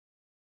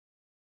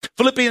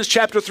Philippians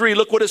chapter 3,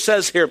 look what it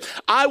says here.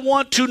 I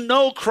want to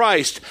know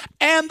Christ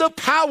and the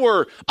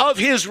power of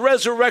his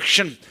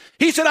resurrection.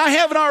 He said, I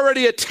haven't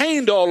already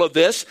attained all of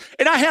this,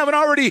 and I haven't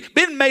already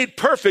been made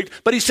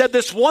perfect, but he said,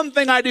 this one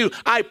thing I do,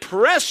 I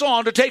press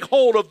on to take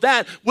hold of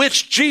that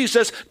which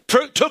Jesus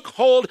took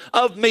hold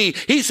of me.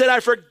 He said, I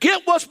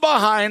forget what's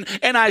behind,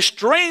 and I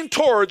strain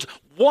towards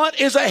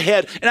what is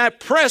ahead, and I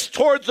press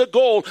towards the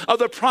goal of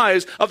the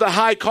prize of the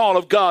high call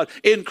of God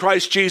in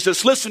Christ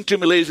Jesus. Listen to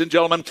me, ladies and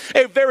gentlemen.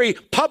 A very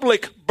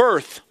public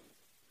birth.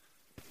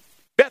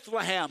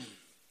 Bethlehem.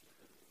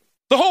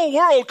 The whole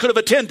world could have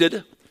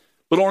attended,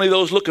 but only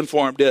those looking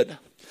for him did.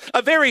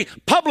 A very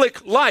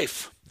public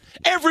life.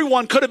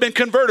 Everyone could have been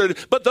converted,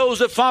 but those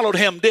that followed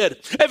him did.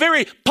 A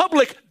very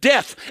public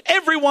death.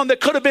 Everyone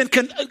that could have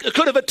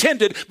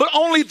attended, but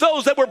only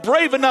those that were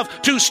brave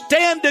enough to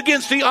stand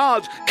against the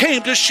odds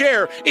came to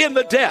share in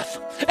the death.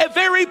 A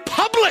very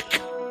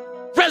public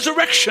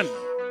resurrection,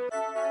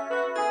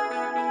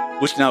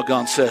 which now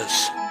God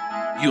says,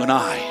 you and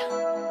I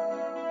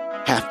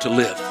have to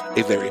live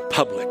a very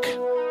public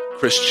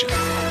Christian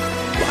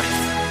life.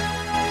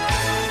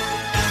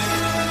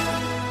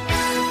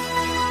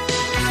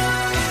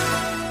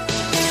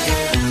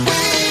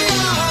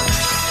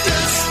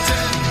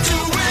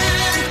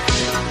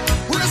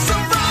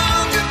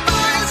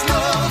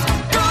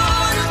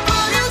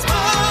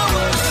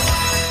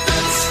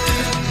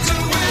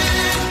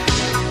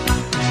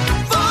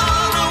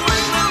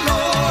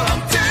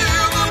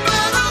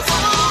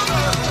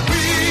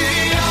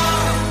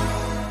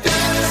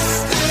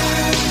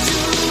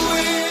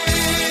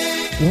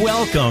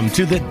 Welcome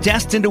to the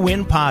Destined to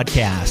Win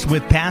podcast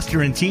with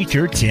pastor and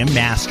teacher Tim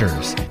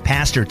Masters.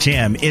 Pastor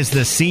Tim is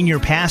the senior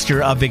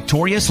pastor of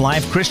Victorious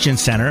Life Christian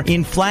Center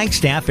in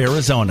Flagstaff,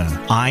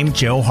 Arizona. I'm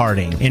Joe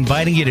Harding,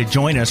 inviting you to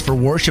join us for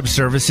worship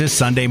services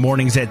Sunday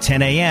mornings at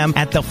 10 a.m.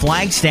 at the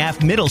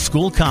Flagstaff Middle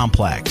School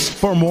Complex.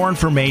 For more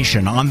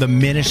information on the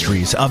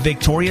ministries of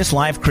Victorious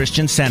Life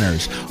Christian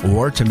Centers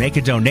or to make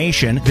a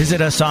donation,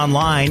 visit us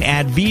online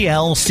at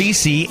vlccaz.org.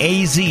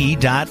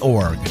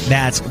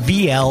 That's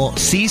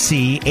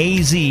vlccaz.org.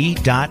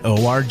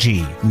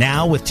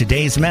 Now with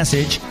today's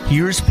message,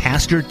 here's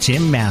Pastor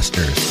Tim Masters.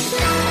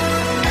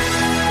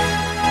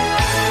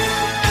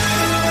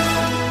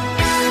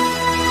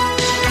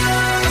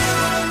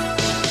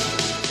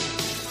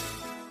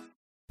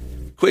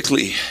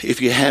 Quickly,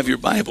 if you have your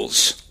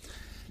Bibles,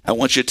 I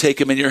want you to take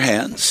them in your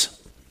hands.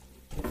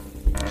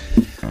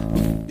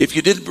 If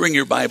you didn't bring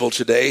your Bible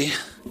today,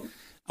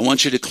 I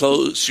want you to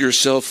close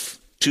yourself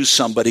to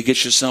somebody,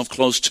 get yourself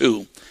close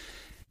to,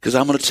 because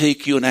I'm going to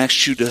take you and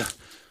ask you to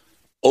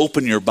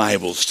open your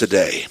Bibles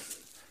today.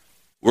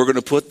 We're going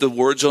to put the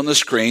words on the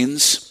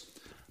screens,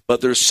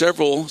 but there's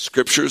several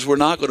scriptures we're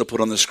not going to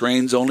put on the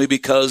screens only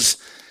because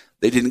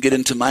they didn't get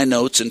into my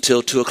notes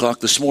until 2 o'clock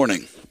this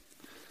morning.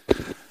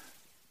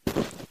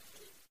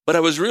 But I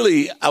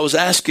was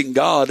asking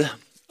God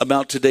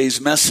about today's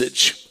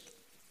message.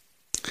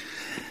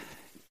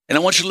 And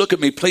I want you to look at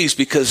me, please,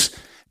 because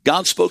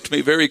God spoke to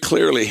me very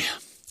clearly.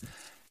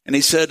 And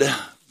he said,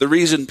 the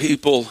reason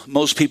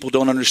most people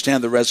don't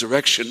understand the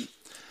resurrection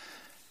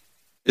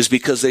is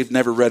because they've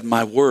never read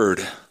my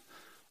word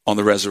on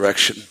the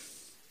resurrection.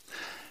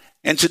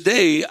 And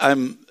today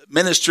I'm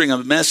ministering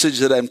a message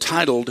that I'm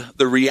titled,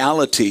 The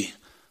Reality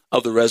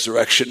of the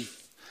Resurrection.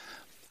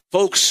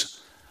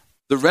 Folks,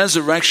 the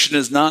resurrection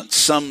is not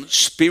some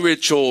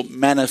spiritual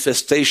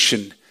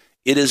manifestation.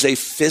 It is a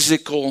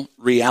physical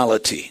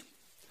reality.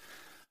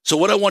 So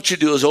what I want you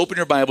to do is open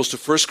your Bibles to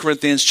 1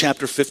 Corinthians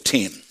chapter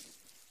 15.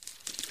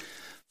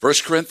 1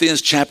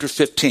 Corinthians chapter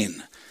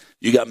 15.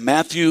 You got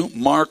Matthew,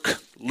 Mark,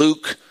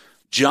 Luke,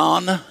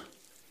 John,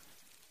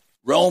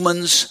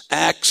 Romans,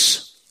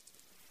 Acts,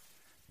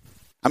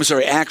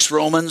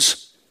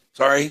 Romans,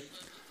 1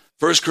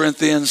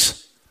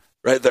 Corinthians,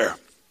 right there.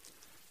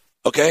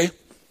 Okay?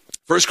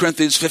 1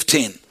 Corinthians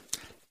 15.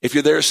 If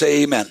you're there,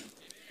 say amen.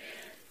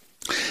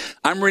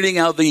 I'm reading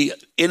out the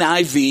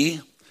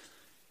NIV.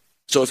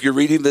 So if you're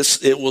reading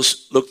this, it will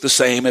look the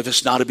same. If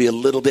it's not, it'll be a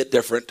little bit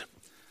different.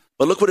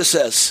 But look what it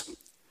says.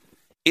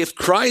 If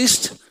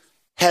Christ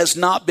has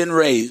not been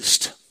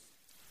raised,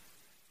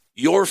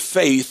 your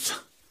faith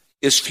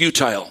is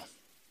futile.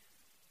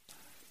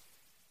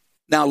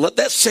 Now let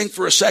that sink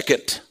for a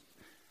second.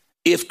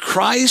 If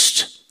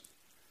Christ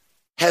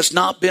has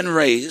not been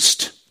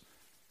raised,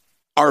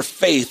 our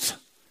faith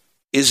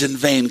is in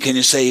vain. Can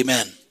you say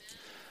amen?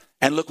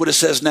 And look what it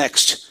says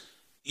next.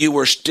 You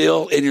were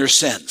still in your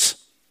sins.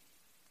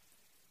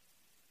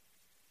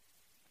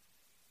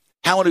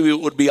 How many of you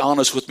would be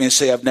honest with me and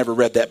say, I've never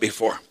read that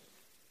before?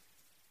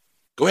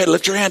 Go ahead,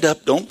 lift your hand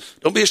up. Don't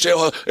be ashamed.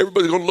 Oh,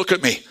 everybody's going to look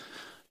at me.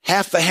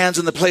 Half the hands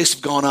in the place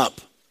have gone up.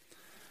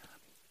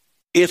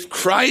 If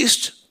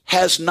Christ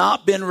has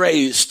not been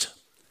raised,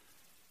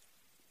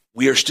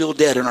 we are still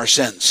dead in our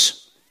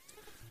sins.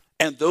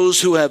 And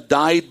those who have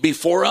died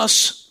before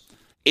us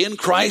in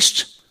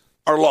Christ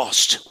are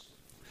lost.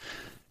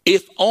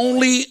 If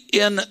only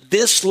in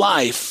this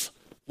life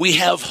we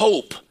have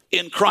hope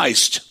in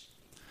Christ,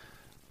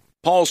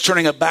 Paul's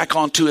turning it back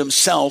onto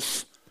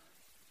himself.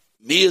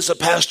 Me as a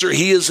pastor,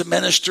 he as a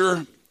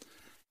minister.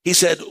 He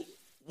said,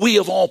 we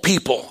of all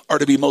people are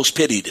to be most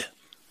pitied.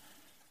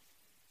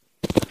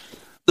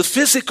 The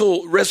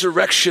physical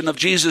resurrection of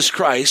Jesus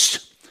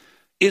Christ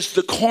is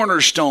the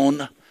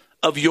cornerstone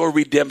of your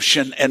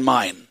redemption and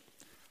mine.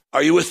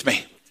 Are you with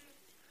me?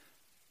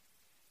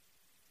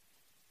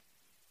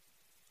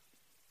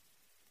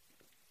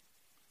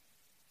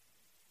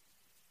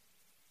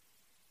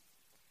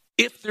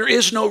 If there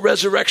is no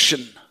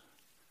resurrection,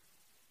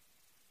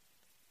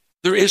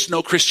 there is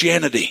no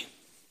Christianity.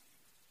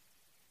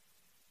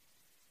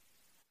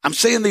 I'm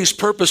saying these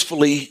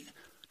purposefully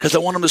because I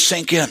want them to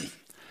sink in.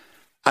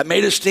 I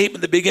made a statement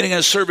at the beginning of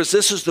the service.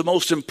 This is the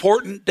most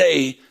important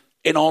day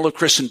in all of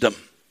Christendom.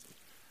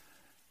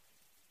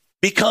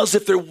 Because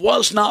if there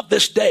was not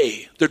this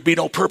day, there'd be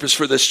no purpose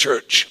for this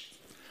church.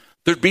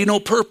 There'd be no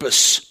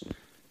purpose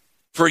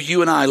for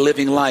you and I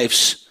living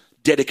lives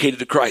dedicated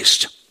to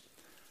Christ.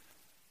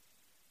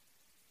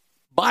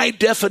 By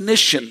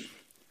definition,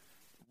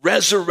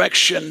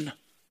 resurrection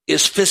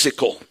is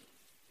physical.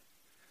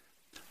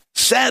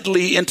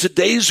 Sadly, in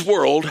today's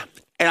world,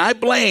 and I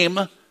blame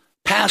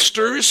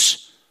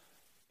pastors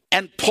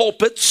and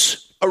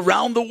pulpits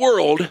around the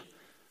world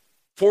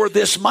for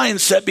this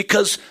mindset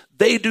because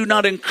they do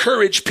not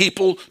encourage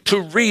people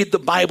to read the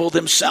Bible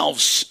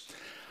themselves.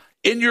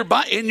 In your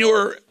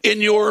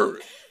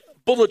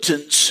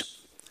bulletins,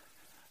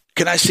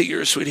 can I see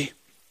yours, sweetie?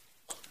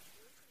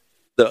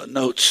 The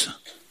notes.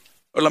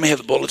 Or let me have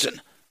the bulletin.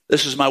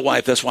 This is my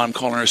wife. That's why I'm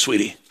calling her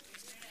sweetie.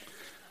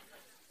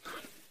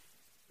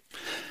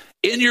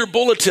 In your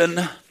bulletin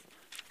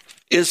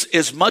is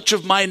as much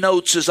of my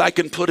notes as I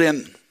can put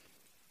in.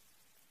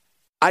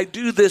 I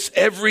do this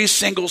every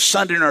single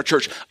Sunday in our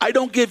church. I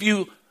don't give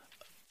you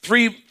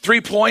three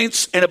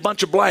points and a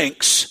bunch of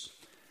blanks.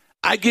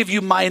 I give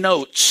you my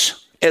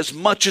notes as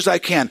much as I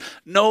can.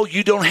 No,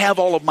 you don't have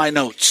all of my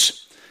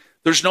notes.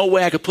 There's no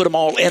way I could put them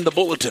all in the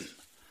bulletin.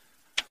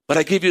 But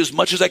I give you as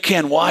much as I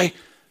can. Why?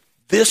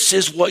 This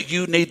is what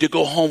you need to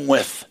go home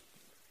with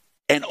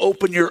and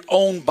open your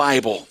own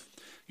Bible.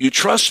 You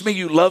trust me,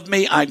 you love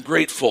me, I'm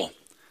grateful.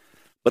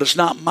 But it's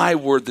not my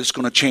word that's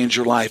going to change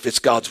your life. It's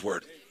God's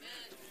word.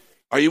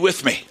 Are you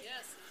with me?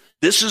 Yes.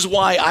 This is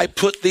why I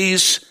put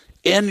these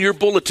in your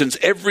bulletins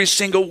every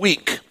single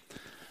week.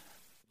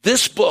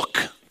 This book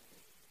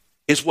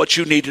is what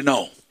you need to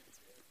know.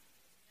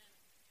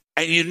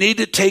 And you need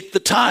to take the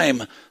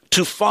time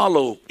to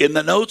follow in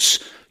the notes.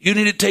 You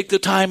need to take the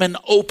time and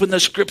open the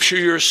scripture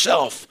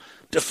yourself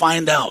to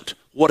find out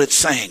what it's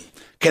saying.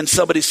 Can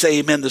somebody say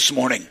amen this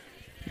morning?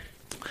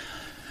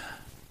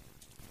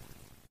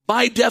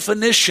 By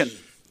definition,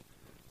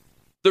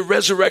 the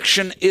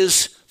resurrection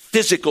is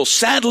physical.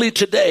 Sadly,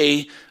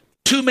 today,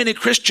 too many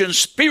Christians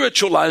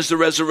spiritualize the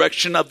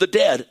resurrection of the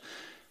dead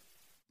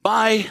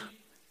by,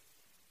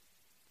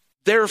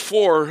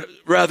 therefore,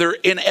 rather,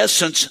 in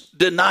essence,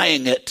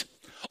 denying it.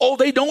 Oh,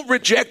 they don't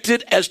reject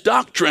it as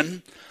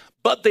doctrine,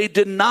 but they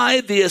deny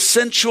the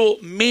essential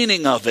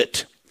meaning of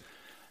it.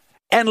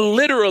 And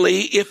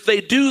literally, if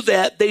they do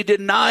that, they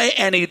deny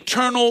an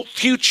eternal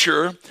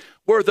future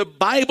where the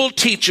Bible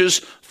teaches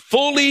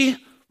fully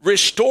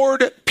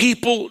restored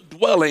people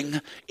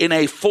dwelling in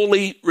a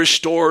fully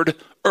restored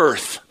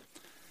earth.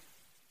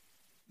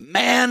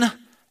 Man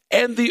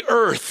and the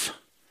earth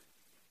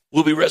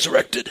will be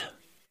resurrected.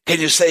 Can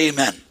you say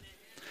amen?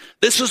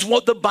 This is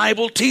what the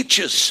Bible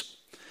teaches.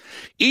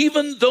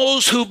 Even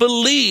those who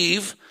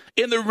believe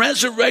in the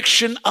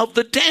resurrection of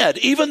the dead,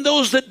 even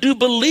those that do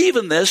believe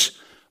in this,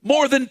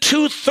 more than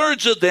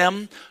 2/3 of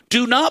them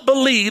do not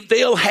believe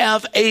they'll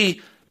have a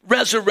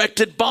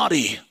resurrected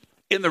body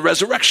in the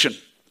resurrection,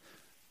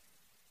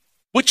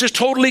 which is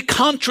totally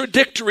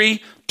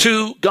contradictory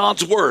to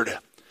God's word.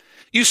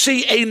 You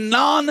see, a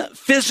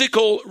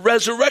non-physical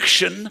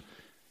resurrection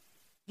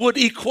would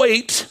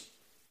equate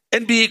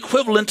and be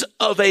equivalent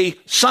of a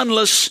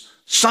sunless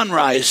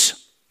sunrise.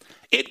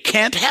 It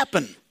can't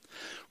happen.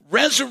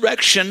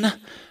 Resurrection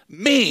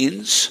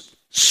means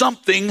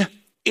something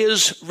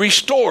is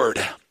restored.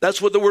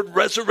 That's what the word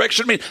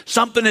resurrection means.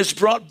 Something is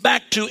brought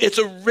back to its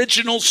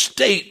original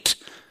state.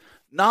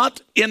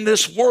 Not in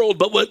this world,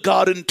 but what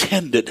God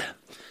intended.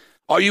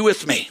 Are you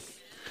with me?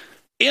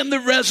 In the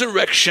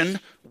resurrection,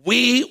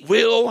 we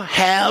will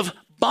have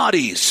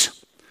bodies.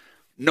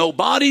 No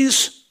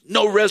bodies,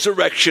 no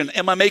resurrection.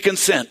 Am I making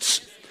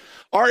sense?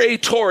 R.A.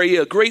 Torrey,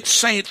 a great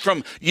saint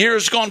from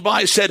years gone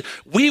by, said,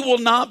 we will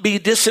not be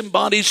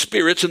disembodied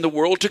spirits in the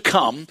world to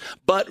come,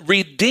 but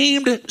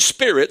redeemed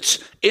spirits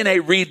in a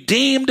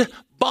redeemed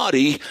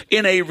body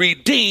in a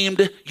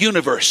redeemed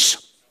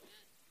universe.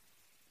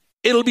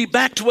 It'll be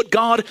back to what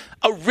God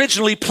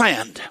originally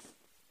planned.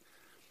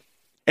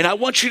 And I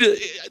want you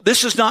to,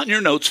 this is not in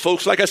your notes,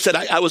 folks. Like I said,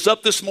 I was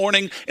up this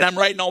morning and I'm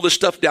writing all this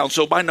stuff down.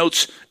 So my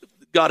notes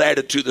got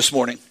added to this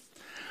morning.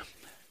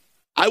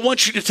 I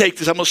want you to take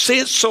this. I'm going to say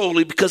it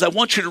solely because I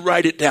want you to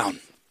write it down.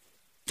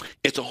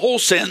 It's a whole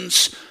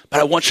sentence, but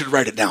I want you to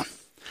write it down.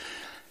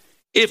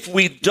 If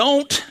we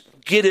don't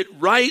get it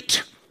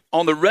right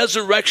on the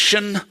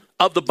resurrection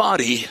of the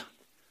body,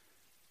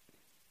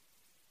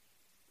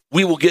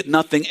 we will get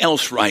nothing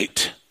else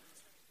right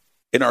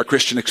in our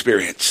Christian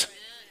experience.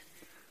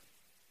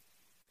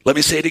 Let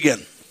me say it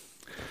again.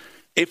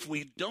 If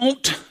we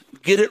don't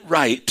get it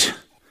right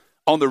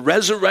on the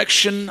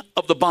resurrection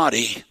of the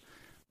body,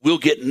 we'll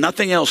get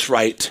nothing else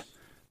right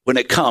when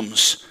it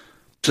comes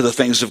to the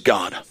things of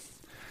God.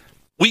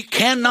 We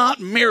cannot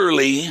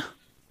merely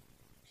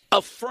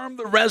affirm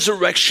the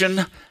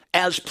resurrection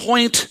as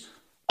point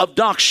of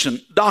doctrine.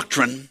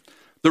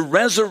 The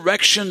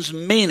resurrection's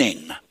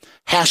meaning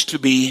has to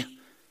be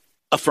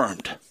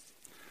affirmed.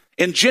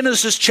 In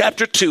Genesis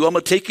chapter 2, I'm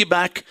going to take you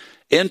back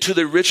into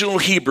the original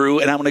Hebrew,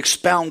 and I'm going to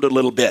expound a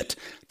little bit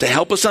to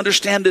help us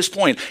understand this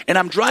point. And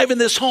I'm driving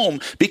this home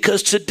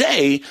because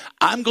today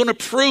I'm going to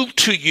prove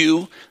to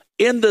you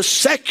in the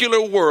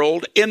secular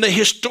world, in the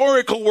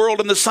historical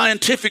world, in the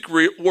scientific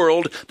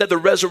world, that the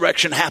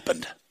resurrection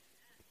happened.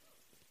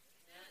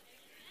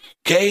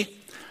 Okay?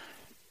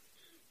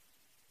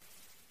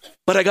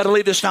 But I got to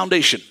lay this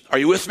foundation. Are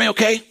you with me,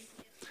 okay?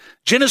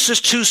 Genesis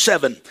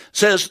 2:7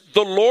 says,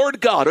 the Lord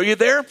God, are you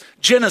there?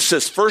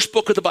 Genesis, first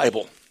book of the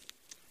Bible.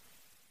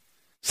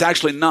 It's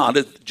actually not.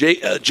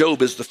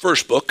 Job is the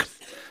first book,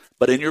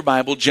 but in your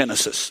Bible,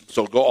 Genesis.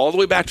 So go all the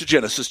way back to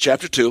Genesis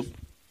chapter 2,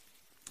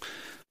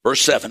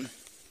 verse 7.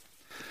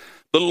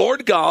 The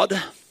Lord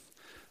God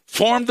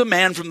formed the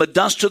man from the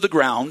dust of the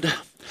ground,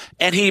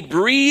 and he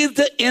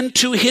breathed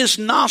into his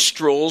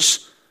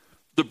nostrils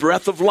the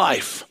breath of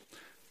life,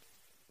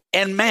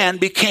 and man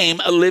became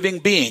a living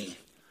being.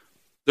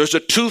 There's a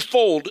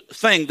twofold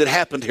thing that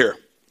happened here.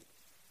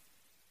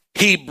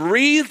 He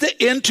breathed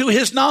into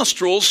his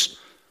nostrils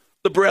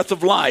the breath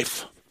of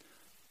life,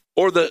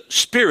 or the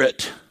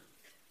Spirit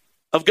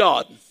of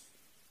God.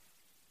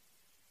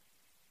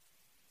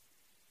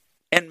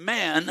 And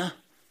man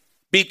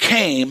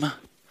became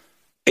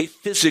a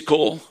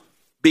physical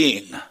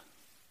being.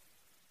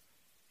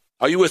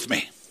 Are you with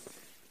me?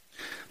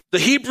 The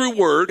Hebrew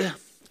word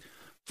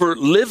for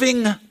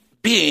living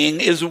being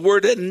is the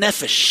word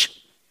nephesh.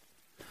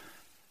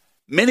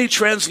 Many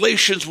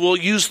translations will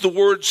use the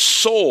word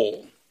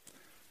soul,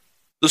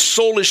 the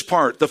soulish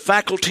part, the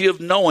faculty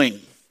of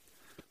knowing,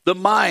 the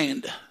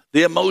mind,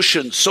 the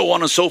emotions, so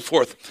on and so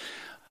forth.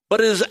 But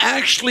it is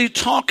actually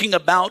talking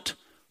about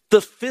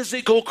the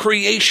physical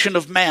creation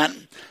of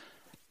man.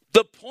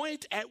 The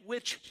point at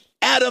which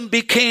Adam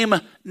became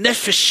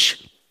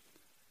nephesh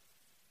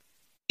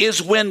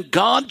is when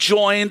God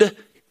joined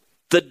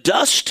the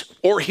dust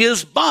or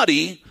his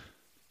body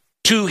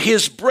to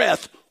his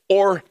breath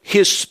or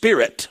his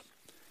spirit.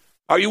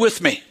 Are you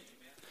with me?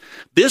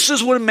 This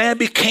is when man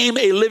became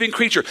a living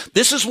creature.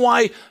 This is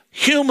why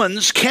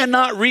humans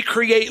cannot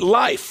recreate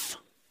life,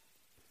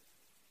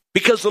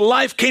 because the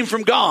life came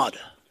from God.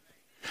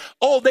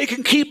 Oh, they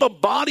can keep a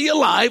body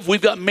alive.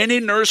 We've got many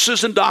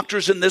nurses and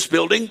doctors in this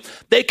building.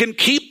 They can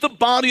keep the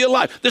body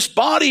alive. This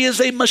body is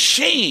a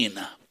machine,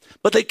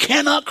 but they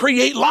cannot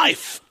create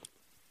life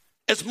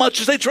as much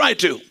as they try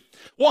to.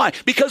 Why?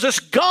 Because it's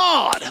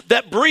God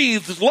that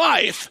breathes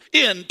life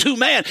into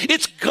man.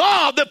 It's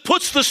God that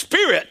puts the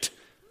Spirit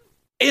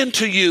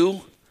into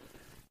you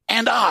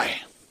and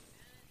I.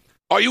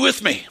 Are you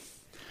with me?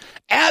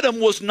 Adam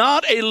was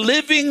not a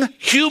living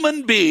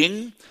human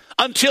being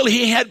until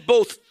he had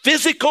both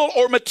physical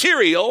or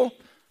material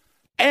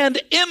and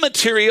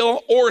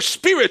immaterial or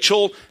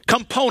spiritual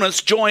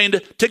components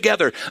joined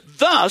together.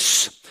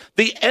 Thus,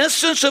 the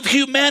essence of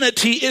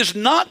humanity is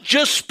not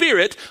just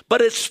spirit,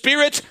 but it's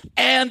spirit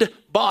and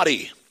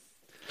body.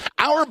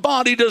 Our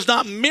body does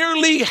not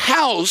merely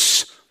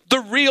house the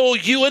real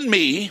you and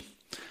me.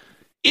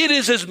 It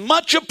is as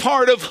much a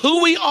part of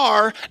who we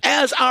are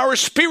as our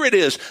spirit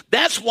is.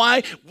 That's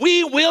why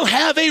we will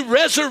have a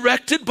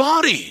resurrected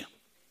body.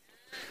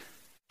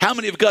 How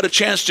many have got a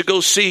chance to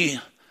go see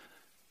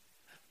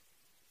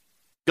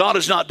God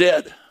Is Not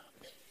Dead?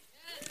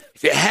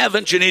 If you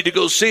haven't, you need to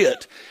go see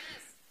it.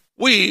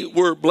 We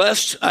were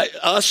blessed,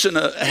 us and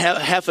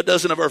half a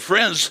dozen of our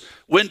friends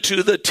went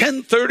to the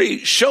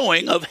 10:30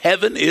 showing of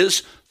Heaven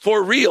Is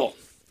For Real.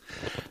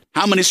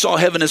 How many saw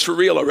Heaven Is For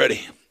Real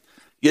already?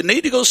 You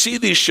need to go see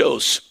these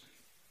shows.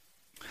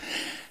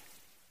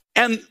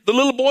 And the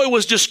little boy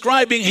was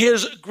describing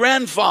his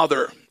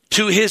grandfather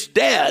to his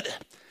dad.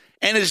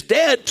 And his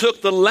dad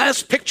took the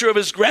last picture of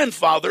his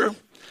grandfather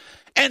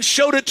and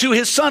showed it to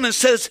his son and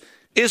says,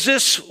 is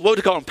this, what do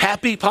you call him,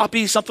 Pappy,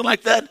 Poppy, something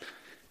like that?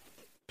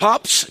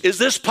 Pops, is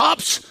this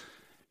Pops?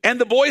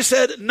 And the boy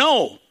said,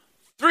 no.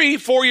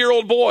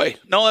 3-4-year-old boy.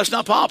 No, that's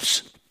not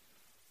Pops.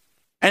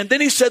 And then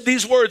he said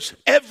these words,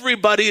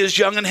 everybody is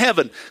young in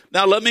heaven.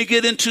 Now let me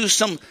get into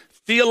some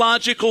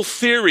theological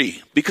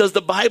theory, because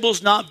the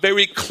Bible's not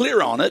very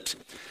clear on it.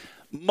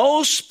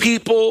 Most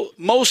people,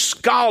 most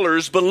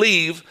scholars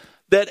believe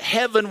that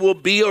heaven will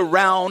be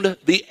around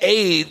the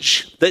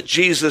age that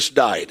Jesus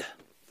died,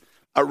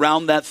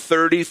 around that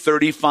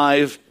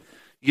 30-35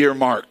 year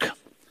mark.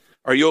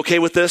 Are you okay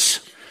with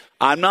this?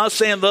 I'm not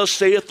saying thus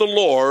saith the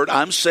Lord.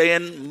 I'm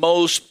saying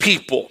most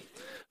people,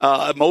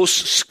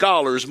 most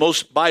scholars,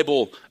 most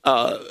Bible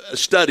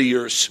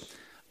studiers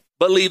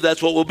believe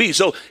that's what will be.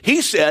 So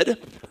he said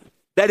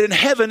that in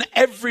heaven,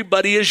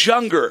 everybody is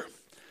younger.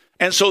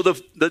 And so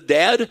the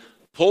dad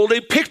pulled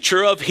a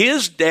picture of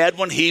his dad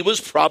when he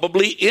was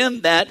probably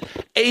in that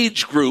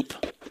age group.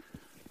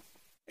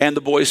 And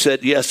the boy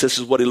said, yes, this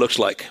is what he looks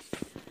like.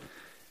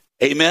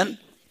 Amen.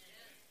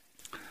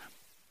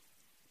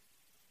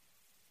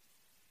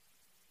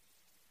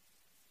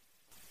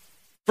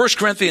 First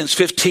Corinthians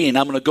 15,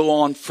 I'm going to go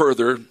on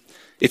further.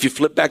 If you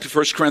flip back to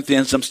 1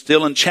 Corinthians, I'm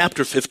still in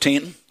chapter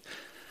 15.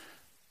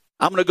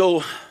 I'm going to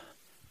go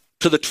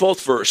to the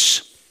 12th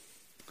verse.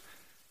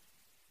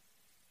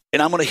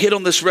 And I'm going to hit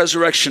on this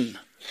resurrection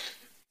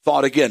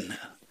thought again.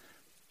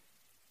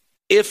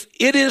 If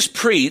it is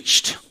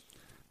preached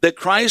that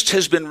Christ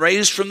has been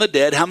raised from the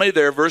dead, how many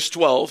there? Verse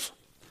 12.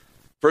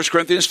 1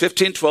 Corinthians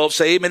 15:12.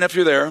 Say amen if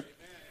you're there.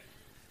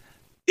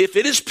 If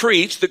it is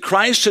preached that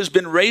Christ has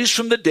been raised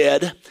from the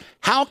dead,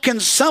 how can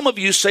some of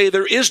you say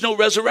there is no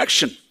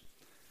resurrection?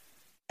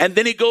 And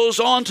then he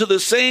goes on to the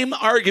same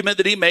argument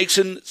that he makes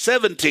in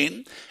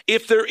 17.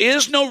 If there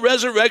is no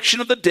resurrection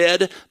of the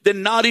dead,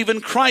 then not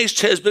even Christ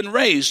has been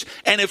raised.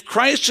 And if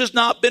Christ has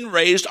not been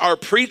raised, our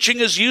preaching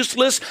is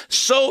useless,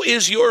 so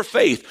is your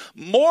faith.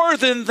 More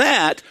than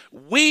that,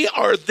 we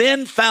are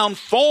then found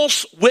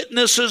false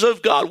witnesses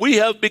of God. We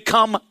have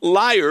become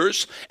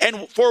liars,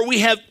 and for we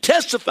have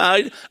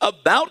testified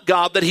about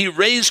God that he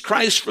raised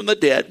Christ from the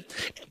dead.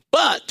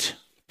 But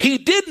he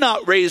did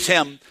not raise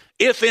him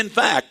if in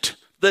fact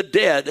the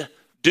dead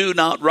do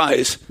not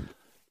rise.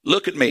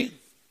 Look at me.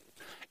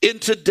 In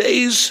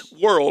today's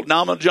world,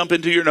 now I'm going to jump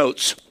into your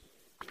notes.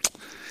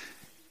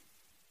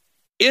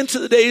 In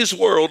today's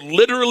world,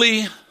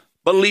 literally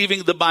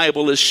believing the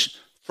Bible is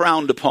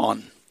frowned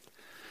upon,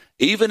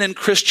 even in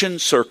Christian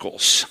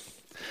circles.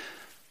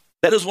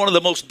 That is one of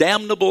the most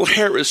damnable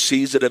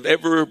heresies that have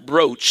ever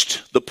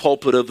broached the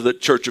pulpit of the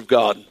Church of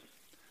God.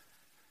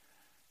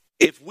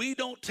 If we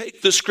don't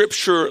take the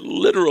scripture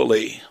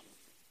literally,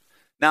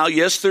 now,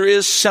 yes, there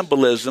is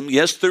symbolism.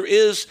 Yes, there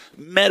is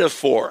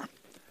metaphor.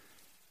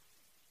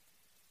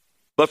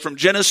 But from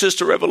Genesis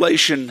to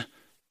Revelation,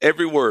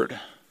 every word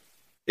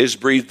is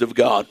breathed of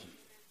God.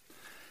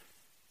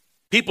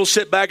 People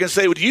sit back and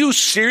say, would you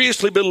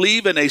seriously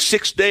believe in a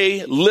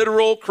 6-day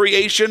literal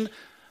creation?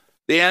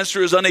 The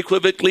answer is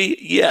unequivocally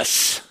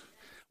yes.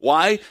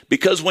 Why?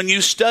 Because when you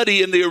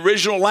study in the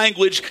original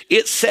language,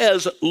 it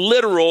says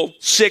literal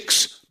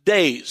 6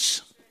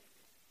 days.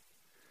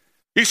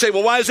 You say,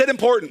 well, why is that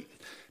important?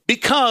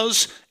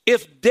 Because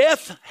if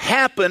death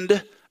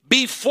happened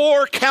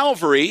before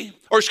Calvary,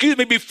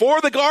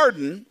 before the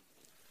garden,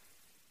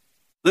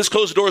 let's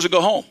close the doors and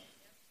go home.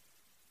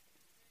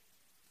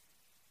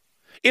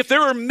 If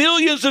there are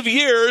millions of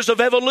years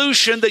of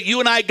evolution that you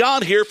and I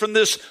got here from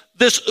this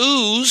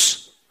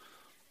ooze,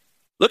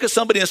 look at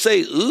somebody and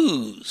say,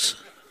 ooze.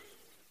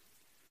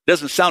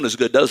 Doesn't sound as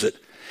good, does it?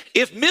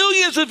 If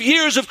millions of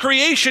years of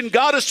creation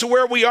got us to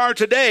where we are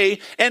today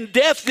and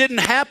death didn't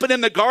happen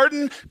in the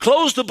garden,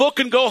 close the book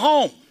and go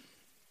home.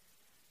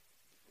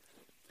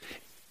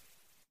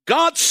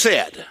 God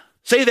said,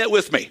 say that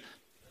with me.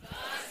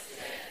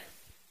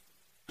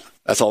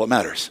 That's all that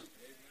matters.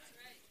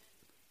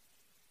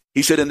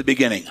 He said in the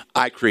beginning,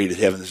 I created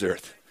heaven and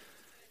earth.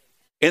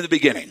 In the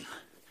beginning.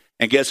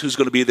 And guess who's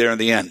going to be there in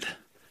the end?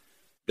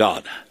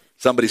 God.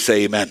 Somebody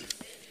say amen.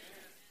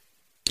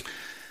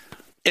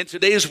 In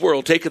today's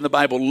world, taking the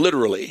Bible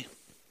literally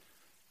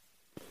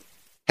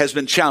has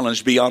been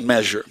challenged beyond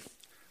measure.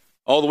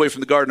 All the way from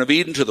the Garden of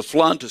Eden to the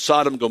flood, to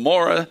Sodom and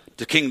Gomorrah,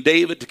 to King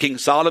David, to King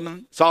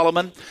Solomon.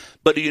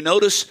 But do you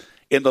notice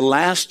in the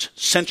last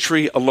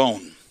century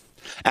alone,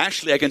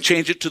 actually I can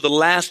change it to the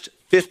last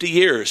 50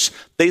 years,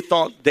 they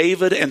thought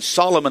David and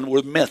Solomon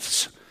were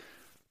myths.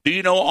 Do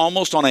you know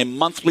almost on a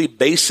monthly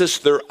basis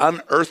they're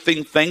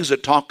unearthing things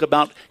that talk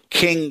about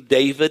King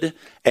David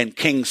and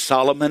King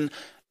Solomon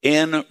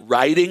in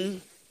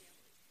writing?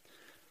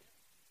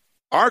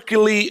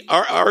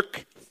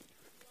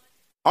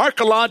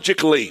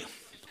 Archaeologically,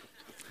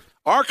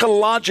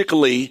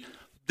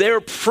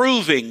 they're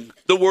proving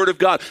the Word of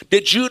God.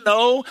 Did you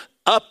know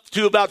up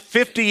to about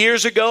 50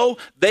 years ago,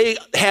 they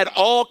had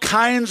all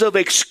kinds of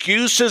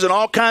excuses and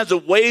all kinds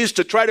of ways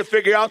to try to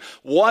figure out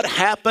what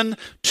happened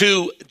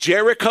to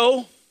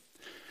Jericho?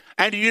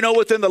 And do you know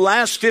within the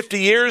last 50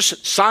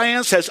 years,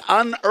 science has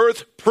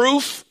unearthed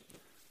proof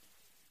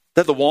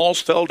that the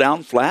walls fell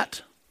down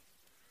flat?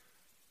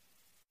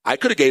 I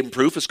could have gave them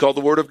proof. It's called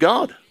the Word of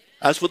God.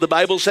 That's what the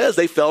Bible says.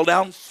 They fell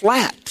down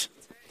flat.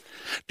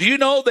 Do you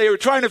know they were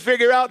trying to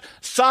figure out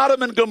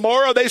Sodom and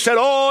Gomorrah? They said,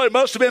 oh, it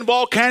must have been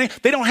volcanic.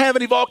 They don't have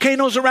any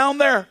volcanoes around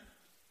there.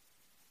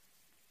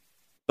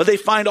 But they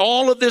find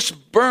all of this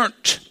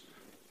burnt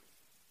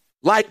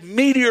like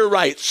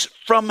meteorites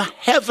from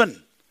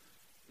heaven.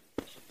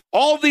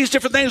 All these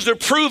different things, they're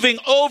proving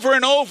over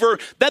and over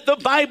that the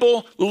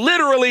Bible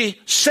literally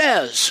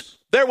says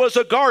there was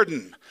a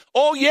garden.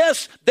 Oh,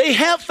 yes, they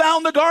have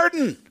found the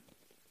garden.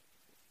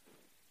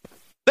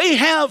 They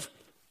have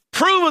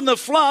proven the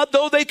flood,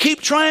 though they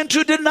keep trying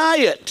to deny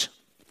it.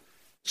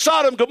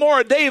 Sodom,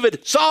 Gomorrah,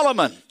 David,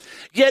 Solomon.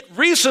 Yet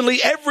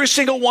recently, every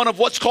single one of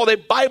what's called a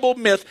Bible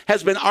myth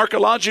has been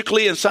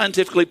archaeologically and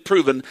scientifically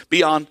proven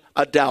beyond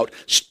a doubt.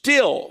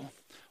 Still,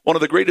 one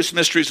of the greatest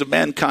mysteries of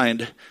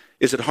mankind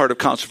is at the heart of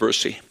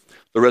controversy,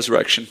 the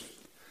resurrection.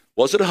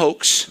 Was it a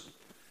hoax?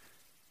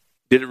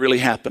 Did it really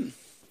happen?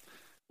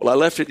 Well, I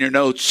left it in your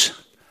notes.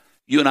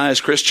 You and I as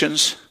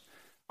Christians,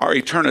 our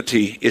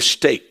eternity is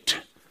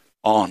staked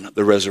on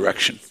the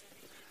resurrection.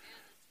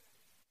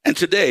 And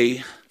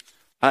today,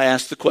 I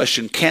ask the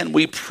question, can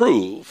we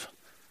prove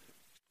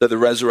that the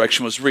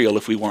resurrection was real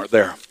if we weren't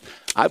there?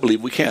 I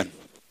believe we can.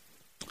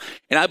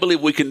 And I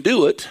believe we can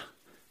do it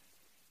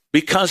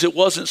because it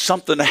wasn't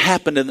something that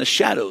happened in the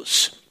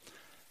shadows.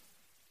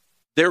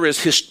 There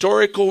is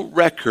historical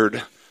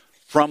record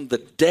from the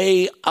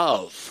day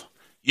of.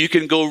 You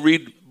can go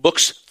read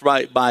books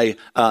by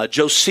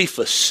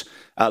Josephus,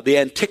 the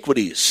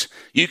Antiquities.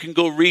 You can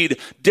go read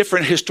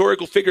different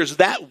historical figures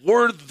that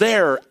were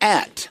there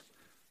at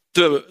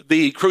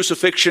the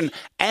crucifixion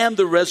and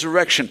the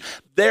resurrection.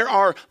 There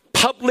are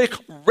public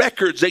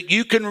records that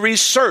you can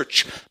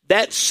research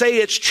that say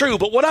it's true.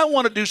 But what I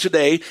want to do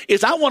today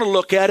is I want to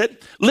look at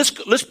it.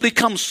 Let's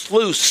become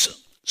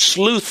sleuths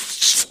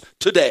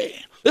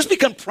today. Let's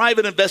become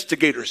private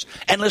investigators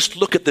and let's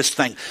look at this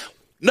thing.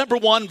 Number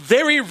one,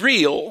 very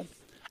real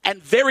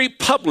and very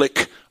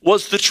public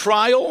was the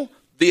trial,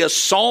 the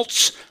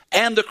assaults,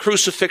 and the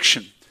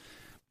crucifixion.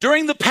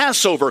 During the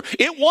Passover,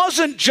 it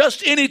wasn't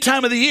just any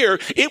time of the year.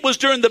 It was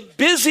during the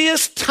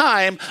busiest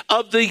time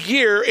of the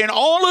year in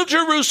all of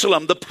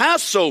Jerusalem, the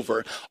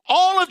Passover.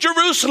 All of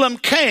Jerusalem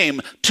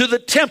came to the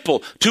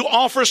temple to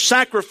offer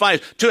sacrifice,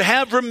 to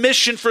have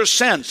remission for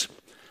sins.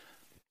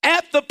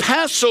 At the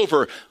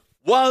Passover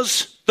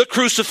was the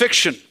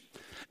crucifixion.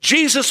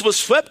 Jesus was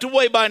swept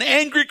away by an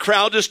angry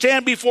crowd to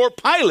stand before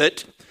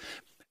Pilate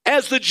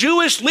as the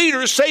Jewish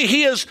leaders say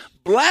he is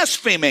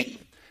blaspheming.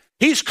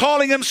 He's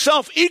calling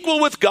himself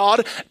equal with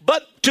God,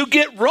 but to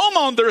get Rome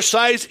on their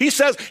side, he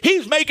says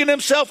he's making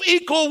himself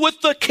equal with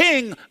the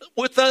king,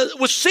 with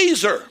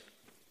Caesar.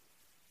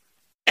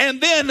 And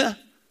then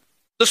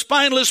the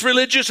spineless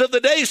religious of the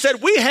day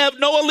said, we have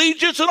no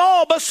allegiance at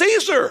all but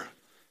Caesar.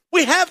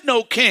 We have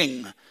no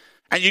king.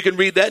 And you can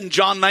read that in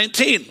John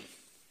 19.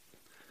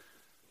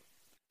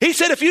 He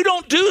said, if you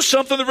don't do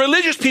something, the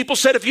religious people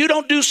said, if you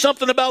don't do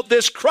something about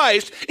this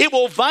Christ, it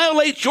will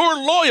violate your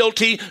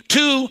loyalty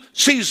to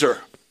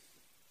Caesar.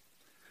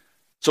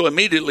 So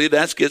immediately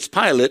that gets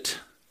Pilate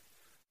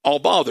all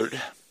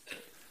bothered.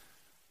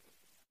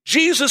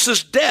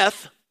 Jesus'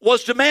 death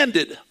was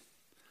demanded.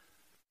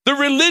 The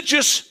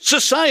religious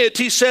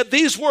society said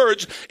these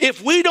words,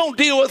 if we don't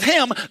deal with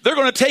him, they're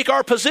going to take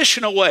our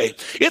position away.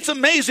 It's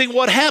amazing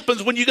what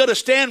happens when you got to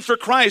stand for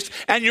Christ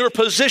and your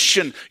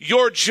position,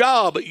 your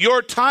job,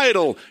 your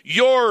title,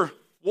 your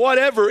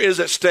whatever is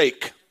at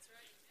stake.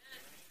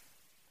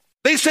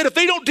 They said if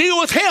they don't deal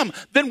with him,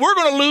 then we're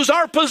going to lose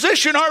our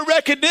position, our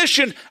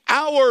recognition,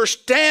 our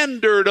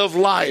standard of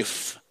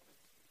life.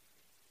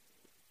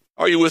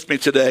 Are you with me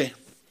today?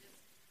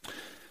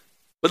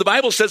 But the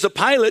Bible says that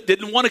Pilate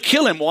didn't want to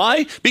kill him.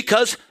 Why?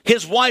 Because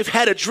his wife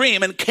had a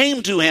dream and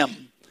came to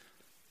him.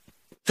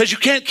 Says, you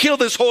can't kill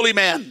this holy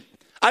man.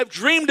 I've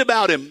dreamed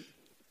about him.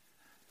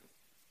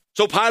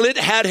 So Pilate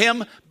had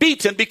him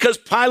beaten because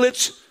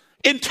Pilate's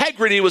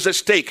integrity was at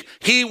stake.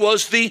 He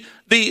was the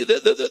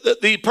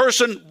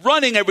person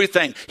running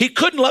everything. He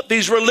couldn't let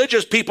these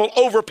religious people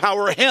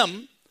overpower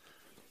him.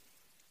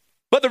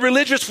 But the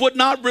religious would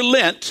not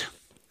relent.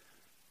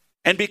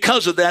 And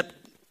because of that,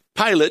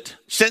 Pilate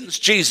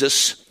sentenced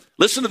Jesus,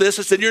 listen to this,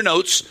 it's in your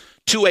notes,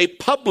 to a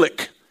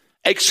public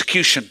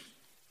execution.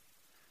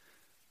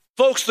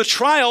 Folks, the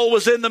trial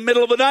was in the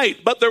middle of the night,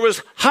 but there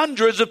was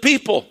hundreds of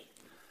people.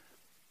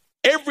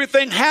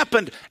 Everything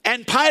happened,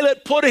 and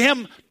Pilate put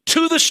him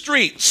to the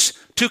streets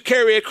to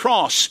carry a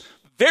cross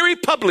very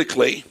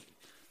publicly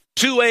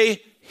to a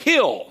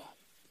hill.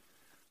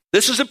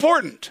 This is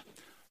important.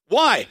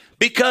 Why?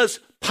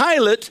 Because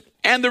Pilate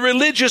and the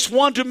religious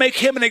want to make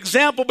him an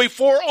example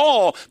before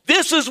all.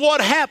 This is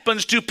what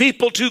happens to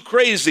people too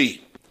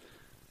crazy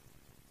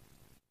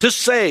to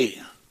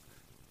say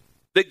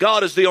that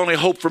God is the only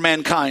hope for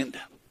mankind,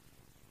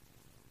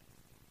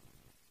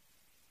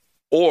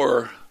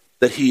 or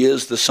that he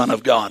is the Son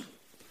of God.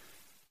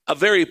 A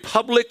very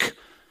public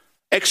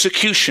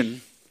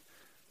execution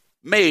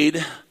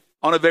made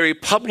on a very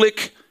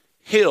public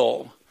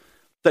hill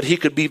that he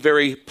could be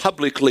very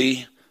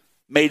publicly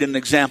made an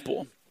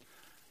example.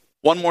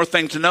 One more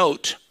thing to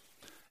note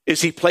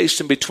is he placed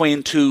him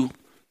between two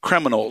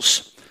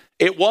criminals.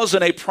 It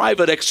wasn't a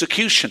private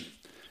execution.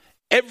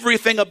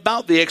 Everything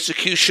about the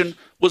execution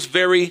was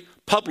very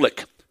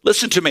public.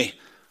 Listen to me.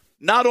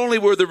 Not only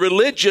were the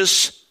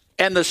religious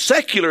and the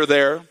secular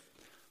there,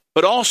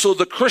 but also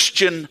the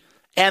Christian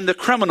and the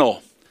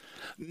criminal.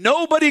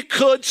 Nobody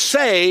could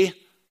say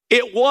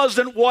it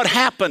wasn't what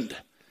happened,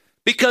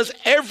 because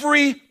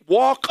every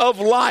walk of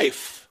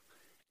life,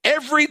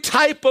 every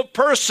type of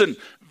person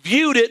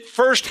viewed it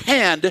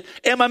firsthand.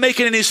 Am I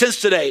making any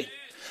sense today?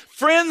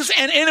 Friends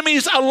and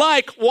enemies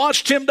alike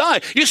watched him die.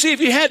 You see, if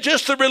you had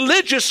just the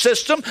religious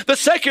system, the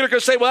secular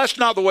could say, well, that's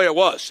not the way it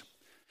was.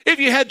 If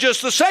you had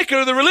just the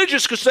secular, the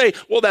religious could say,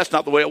 well, that's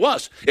not the way it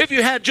was. If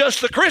you had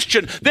just the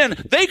Christian,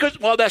 then they could,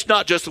 well, that's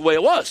not just the way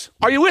it was.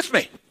 Are you with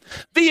me?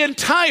 The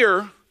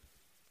entirety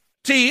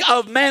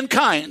of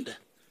mankind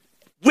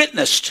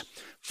witnessed.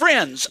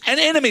 Friends and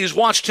enemies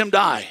watched him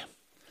die.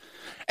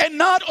 And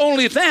not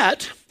only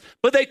that,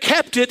 but they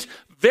kept it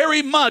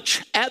very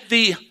much at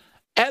the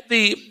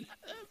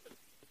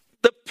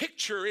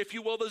picture, if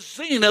you will, the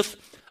zenith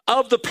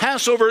of the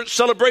Passover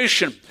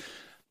celebration.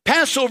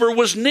 Passover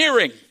was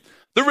nearing.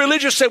 The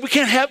religious said, we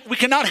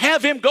cannot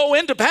have him go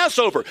into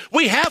Passover.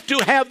 We have to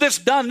have this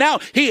done now.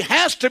 He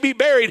has to be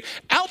buried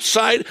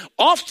outside,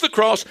 off the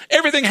cross.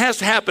 Everything has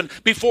to happen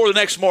before the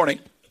next morning.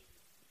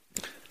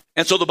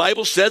 And so the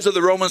Bible says that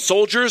the Roman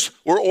soldiers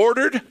were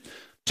ordered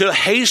to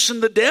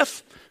hasten the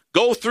death,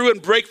 go through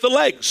and break the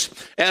legs.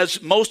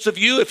 As most of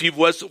you, if you've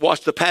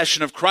watched The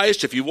Passion of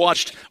Christ, if you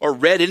watched or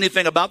read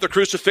anything about the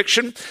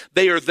crucifixion,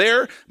 they are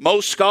there.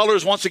 Most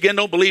scholars, once again,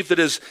 don't believe that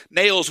his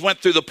nails went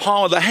through the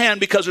palm of the hand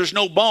because there's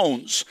no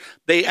bones.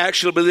 They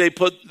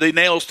put the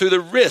nails through the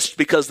wrist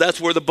because that's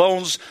where the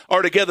bones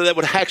are together that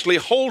would actually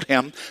hold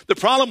him. The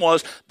problem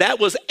was that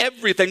was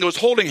everything that was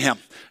holding him.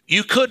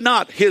 You could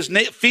not, his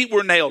feet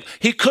were nailed.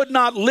 He could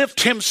not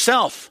lift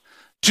himself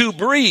to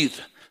breathe.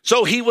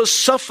 So he was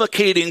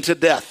suffocating to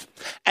death.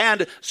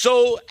 And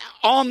so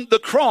on the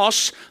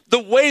cross,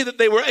 the way that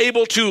they were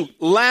able to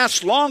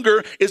last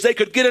longer is they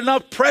could get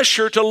enough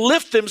pressure to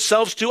lift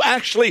themselves to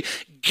actually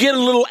get a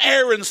little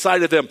air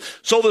inside of them.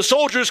 So the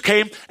soldiers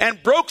came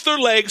and broke their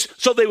legs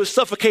so they would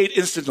suffocate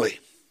instantly.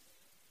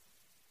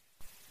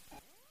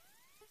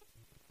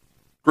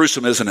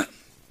 Gruesome, isn't it?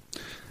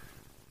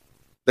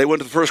 They went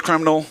to the first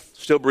criminal,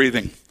 still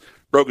breathing,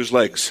 broke his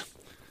legs.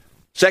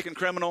 Second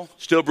criminal,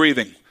 still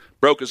breathing,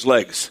 broke his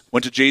legs.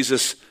 Went to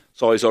Jesus,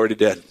 saw he's already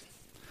dead.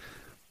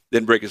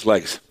 Didn't break his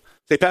legs.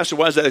 Say, Pastor,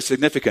 why is that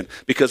significant?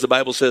 Because the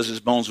Bible says his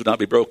bones would not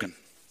be broken.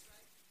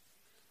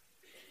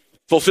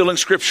 Fulfilling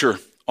Scripture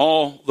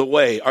all the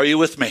way. Are you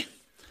with me?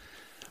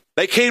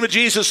 They came to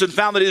Jesus and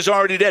found that he was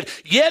already dead.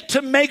 Yet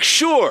to make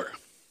sure,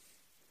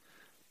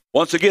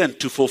 once again,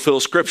 to fulfill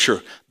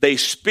Scripture, they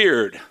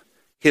speared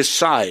his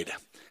side.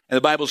 And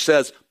the Bible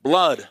says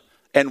blood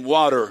and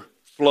water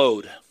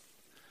flowed.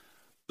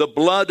 The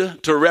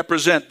blood to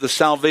represent the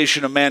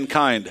salvation of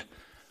mankind.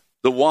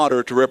 The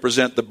water to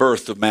represent the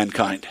birth of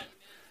mankind.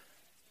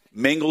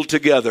 Mingled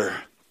together,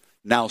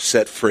 now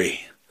set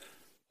free.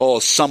 Oh,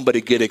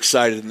 somebody get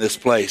excited in this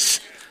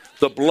place.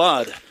 The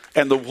blood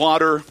and the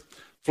water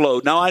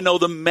flowed. Now, I know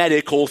the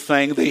medical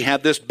thing. They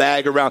had this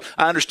bag around.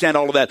 I understand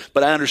all of that,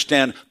 but I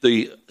understand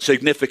the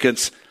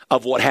significance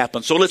of what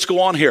happened. So let's go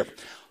on here.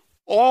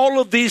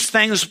 All of these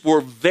things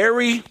were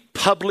very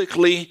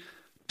publicly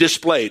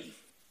displayed.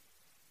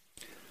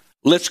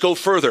 Let's go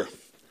further.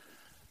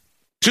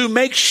 To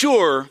make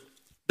sure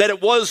that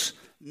it was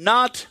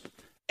not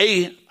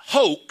a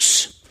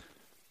hoax,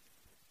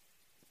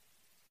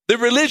 the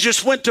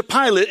religious went to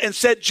Pilate and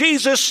said,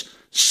 Jesus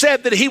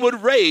said that he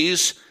would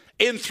raise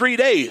in 3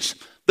 days.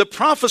 The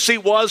prophecy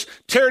was,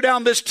 tear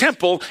down this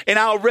temple and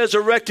I'll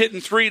resurrect it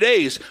in 3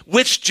 days,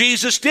 which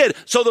Jesus did.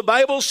 So the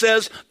Bible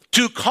says,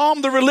 to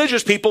calm the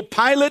religious people,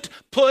 Pilate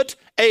put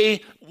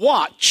a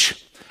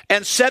watch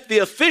and set the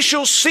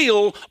official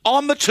seal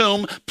on the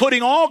tomb,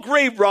 putting all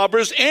grave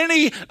robbers,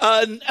 any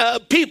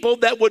people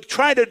that would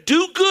try to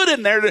do good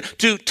in there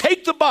to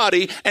take the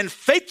body and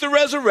fake the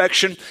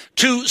resurrection,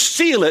 to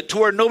seal it to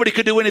where nobody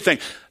could do anything.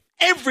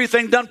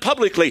 Everything done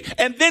publicly.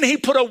 And then he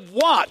put a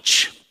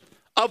watch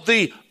of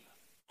the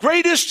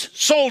greatest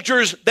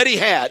soldiers that he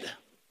had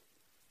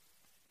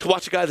to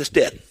watch a guy that's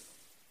dead.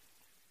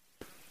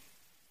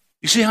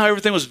 You see how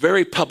everything was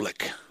very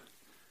public.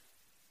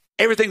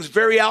 Everything's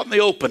very out in the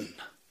open.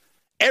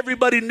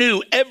 Everybody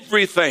knew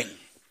everything.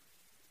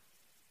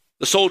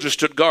 The soldiers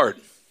stood guard.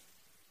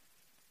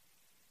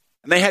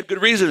 And they had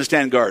good reason to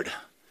stand guard.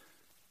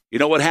 You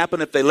know what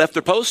happened if they left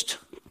their post?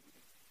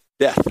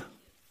 Death.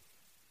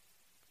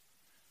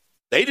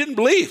 They didn't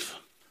believe,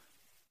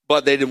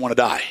 but they didn't want to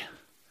die.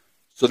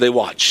 So they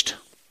watched.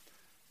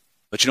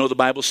 But you know what the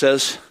Bible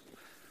says?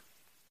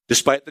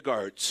 Despite the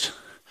guards,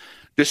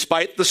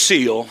 despite the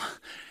seal,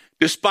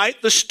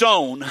 despite the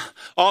stone,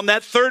 on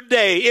that third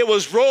day, it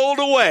was rolled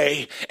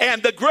away,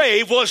 and the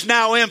grave was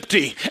now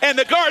empty, and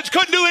the guards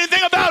couldn't do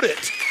anything about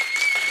it.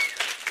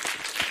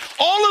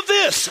 All of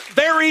this,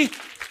 very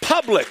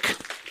public.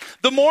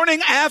 The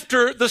morning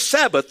after the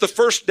Sabbath, the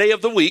first day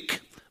of the week,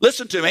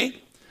 listen to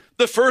me,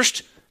 the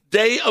first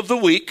day of the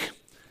week,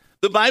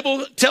 the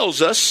Bible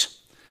tells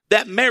us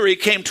that Mary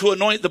came to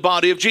anoint the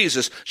body of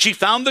Jesus. She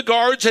found the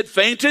guards had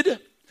fainted.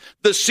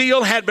 The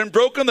seal had been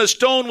broken, the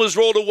stone was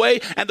rolled away,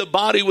 and the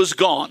body was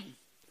gone.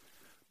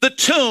 The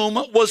tomb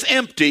was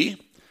empty,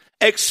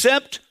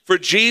 except for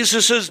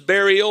Jesus'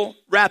 burial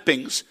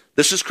wrappings.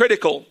 This is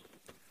critical.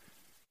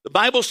 The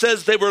Bible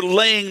says they were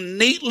laying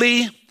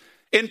neatly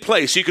in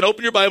place. You can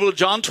open your Bible to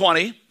John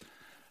 20,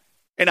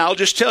 and I'll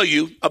just tell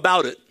you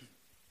about it.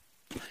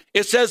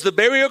 It says the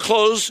burial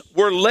clothes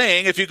were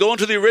laying, if you go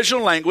into the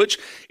original language,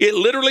 it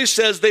literally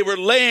says they were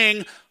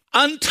laying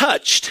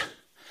untouched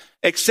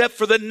except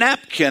for the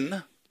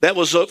napkin that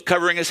was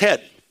covering his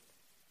head.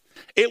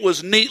 It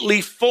was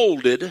neatly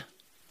folded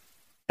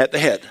at the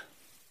head.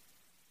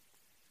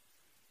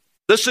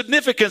 The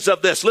significance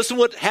of this, listen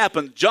what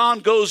happened. John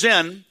goes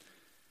in.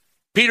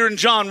 Peter and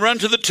John run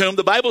to the tomb.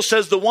 The Bible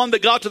says the one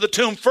that got to the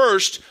tomb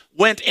first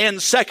went in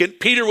second.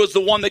 Peter was the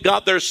one that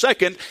got there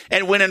second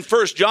and went in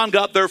first. John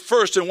got there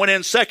first and went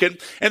in second.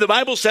 And the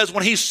Bible says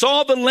when he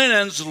saw the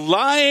linens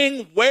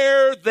lying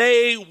where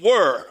they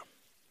were,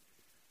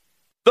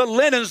 the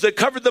linens that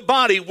covered the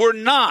body were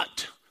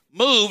not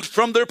moved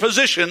from their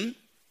position.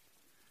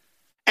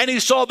 And he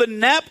saw the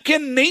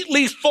napkin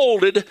neatly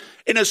folded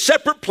in a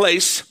separate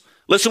place.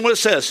 Listen what it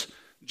says.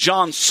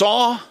 John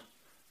saw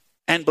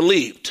and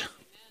believed.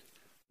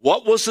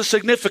 What was the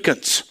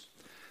significance?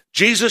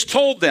 Jesus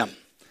told them.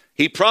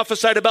 He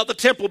prophesied about the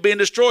temple being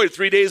destroyed.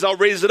 3 days I'll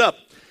raise it up.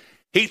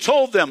 He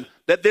told them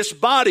that this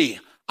body,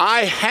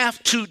 I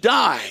have to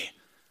die,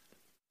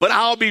 but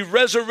I'll be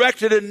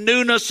resurrected in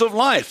newness of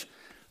life.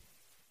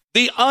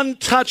 The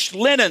untouched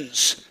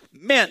linens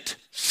meant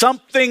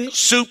something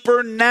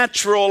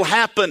supernatural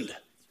happened.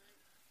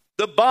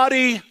 The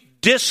body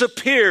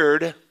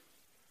disappeared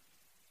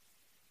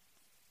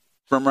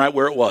from right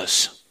where it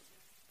was.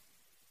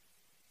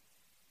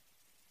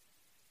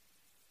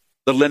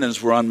 The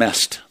linens were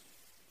unmessed.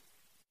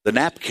 The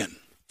napkin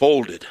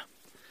folded.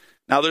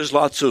 Now there's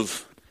lots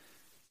of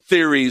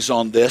theories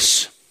on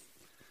this,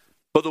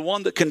 but the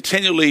one that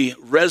continually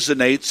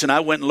resonates, and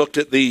I went and looked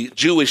at the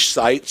Jewish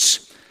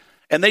sites,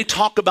 and they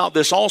talk about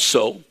this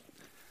also,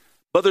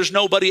 but there's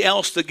nobody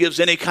else that gives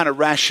any kind of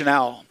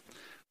rationale.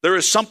 There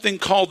is something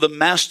called the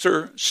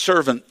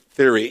master-servant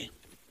theory.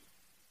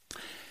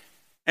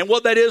 And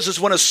what that is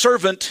when a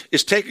servant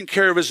is taking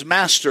care of his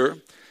master,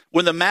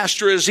 when the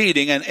master is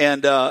eating,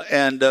 and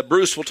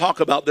Bruce will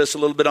talk about this a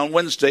little bit on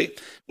Wednesday.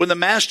 When the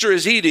master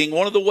is eating,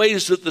 one of the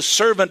ways that the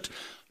servant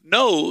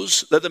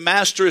knows that the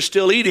master is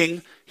still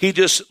eating, he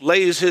just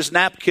lays his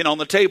napkin on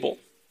the table.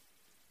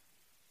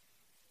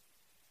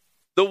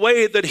 The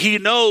way that he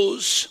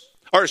knows,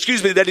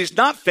 that he's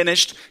not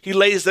finished, he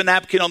lays the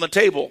napkin on the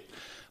table.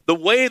 The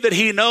way that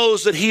he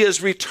knows that he is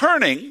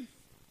returning,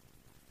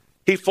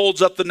 he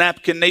folds up the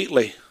napkin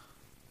neatly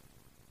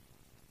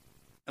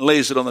and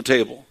lays it on the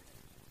table.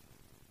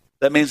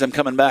 That means I'm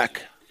coming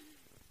back.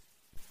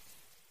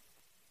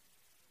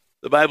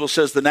 The Bible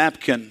says the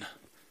napkin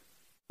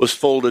was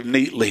folded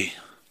neatly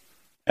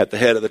at the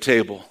head of the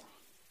table.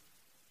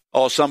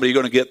 Oh, somebody, you're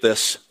going to get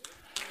this.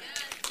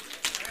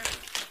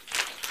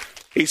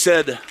 He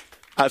said,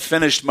 I've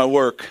finished my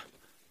work,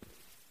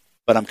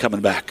 but I'm coming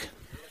back.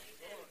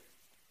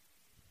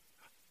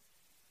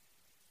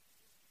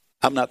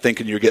 I'm not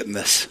thinking you're getting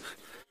this.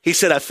 He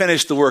said, I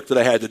finished the work that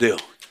I had to do,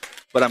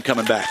 but I'm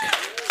coming back.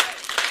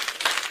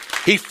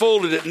 He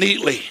folded it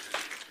neatly.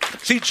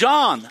 See,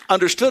 John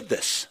understood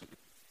this.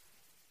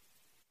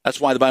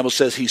 That's why the Bible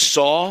says he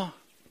saw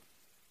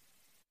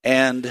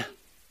and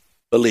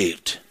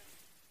believed.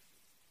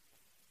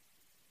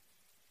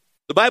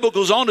 The Bible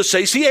goes on to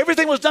say, see,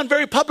 everything was done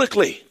very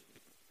publicly.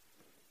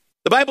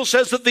 The Bible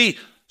says that the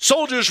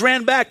soldiers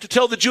ran back to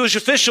tell the Jewish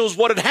officials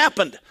what had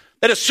happened,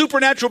 that a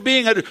supernatural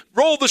being had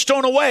rolled the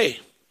stone away.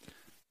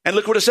 And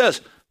look what it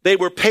says. They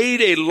were paid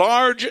a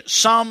large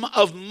sum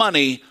of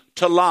money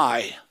to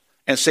lie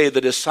and say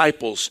the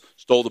disciples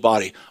stole the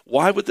body.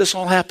 Why would this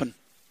all happen?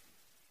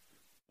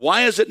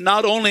 Why is it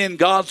not only in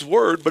God's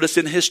word, but it's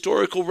in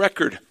historical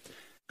record?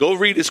 Go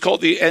read, it's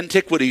called the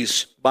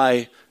Antiquities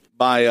by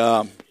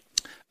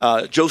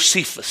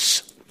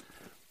Josephus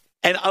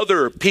and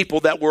other people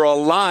that were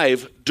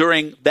alive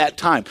during that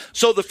time.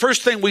 So the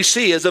first thing we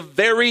see is a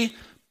very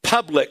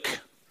public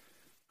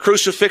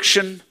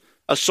crucifixion,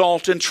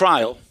 assault, and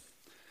trial.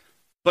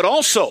 But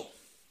also,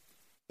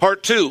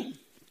 part two,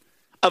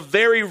 a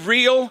very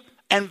real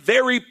and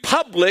very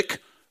public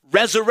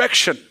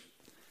resurrection.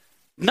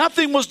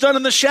 Nothing was done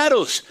in the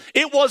shadows.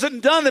 It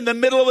wasn't done in the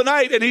middle of the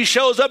night and he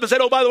shows up and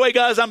said, oh, by the way,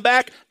 guys, I'm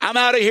back. I'm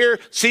out of here.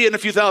 See you in a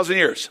few thousand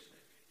years.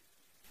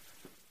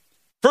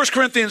 1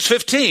 Corinthians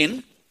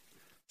 15,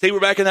 see, we're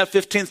back in that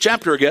 15th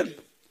chapter again.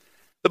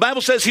 The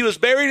Bible says he was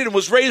buried and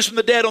was raised from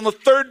the dead on the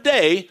third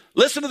day.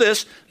 Listen to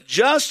this,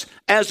 just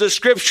as the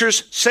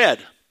scriptures said.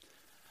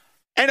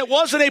 And it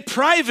wasn't a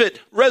private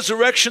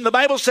resurrection. The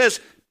Bible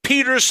says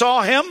Peter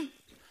saw him.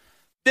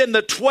 Then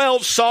the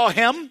 12 saw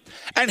him,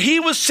 and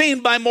he was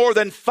seen by more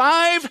than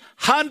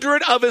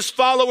 500 of his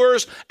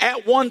followers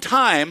at one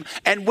time.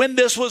 And when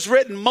this was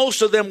written,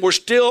 most of them were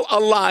still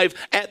alive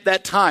at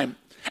that time.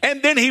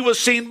 And then he was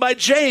seen by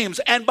James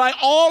and by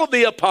all of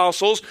the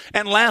apostles.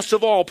 And last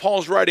of all,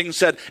 Paul's writing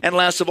said, and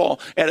last of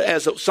all,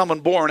 as someone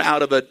born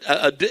out of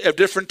a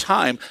different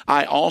time,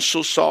 I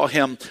also saw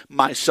him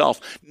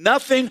myself.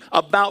 Nothing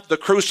about the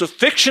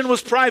crucifixion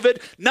was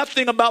private.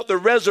 Nothing about the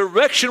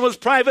resurrection was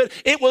private.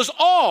 It was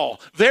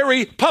all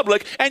very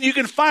public. And you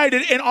can find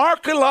it in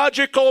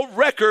archaeological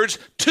records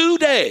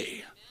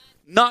today,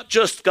 not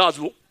just God's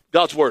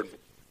word.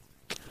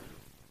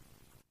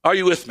 Are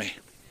you with me?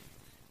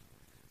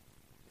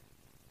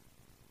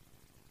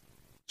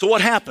 So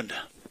what happened?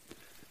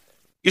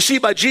 You see,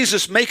 by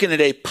Jesus making it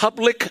a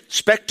public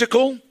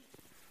spectacle,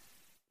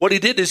 what he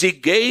did is he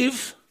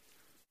gave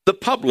the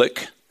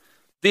public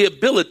the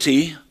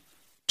ability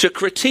to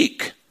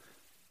critique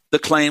the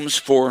claims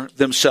for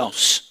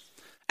themselves.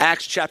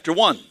 Acts chapter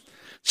 1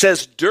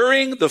 says,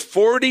 during the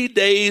 40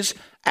 days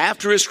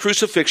after his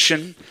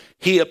crucifixion,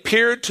 he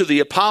appeared to the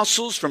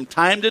apostles from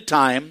time to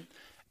time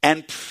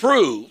and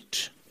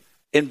proved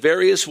in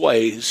various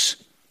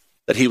ways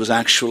that he was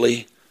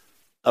actually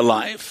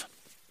alive.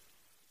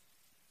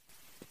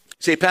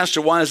 Say,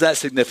 Pastor, why is that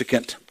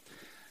significant?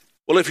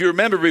 Well, if you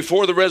remember,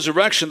 before the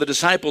resurrection, the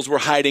disciples were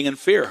hiding in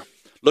fear.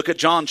 Look at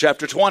John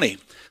chapter 20.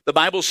 The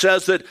Bible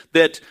says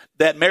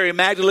that Mary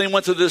Magdalene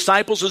went to the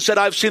disciples and said,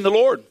 I've seen the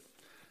Lord.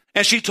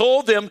 And she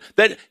told them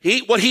that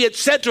what he had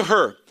said to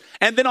her.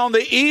 And then on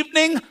the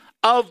evening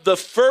of the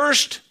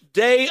first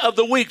day of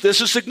the week,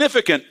 this is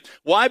significant.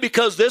 Why?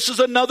 Because this is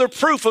another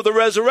proof of the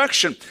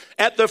resurrection.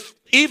 At the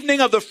evening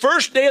of the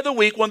first day of the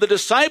week, when the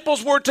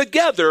disciples were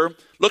together,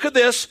 look at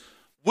this,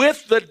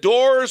 with the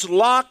doors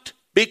locked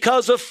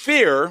because of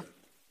fear,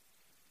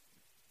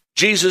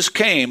 Jesus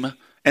came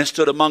and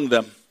stood among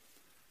them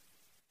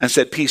and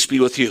said, peace be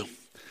with you.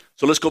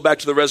 So let's go back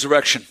to the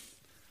resurrection.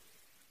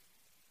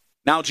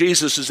 Now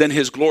Jesus is in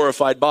his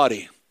glorified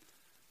body.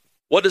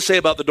 What does it say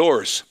about the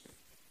doors?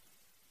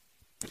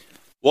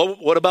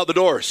 What about the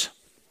doors?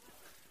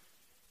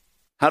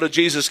 How did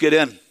Jesus get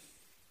in?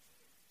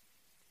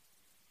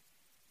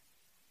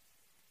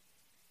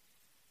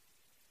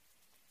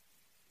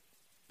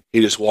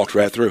 He just walked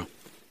right through.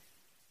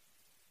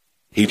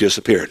 He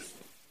disappeared.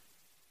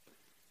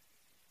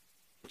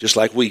 Just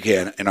like we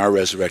can in our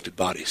resurrected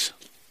bodies.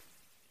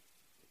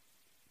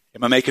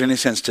 Am I making any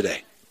sense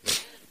today?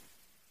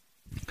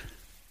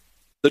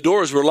 The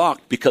doors were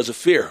locked because of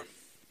fear.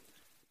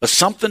 But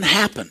something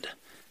happened.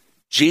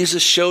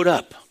 Jesus showed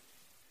up.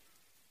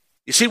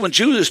 You see, when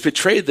Judas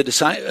betrayed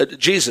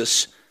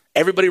Jesus,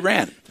 everybody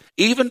ran.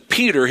 Even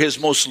Peter, his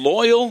most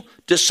loyal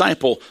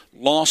disciple,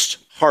 lost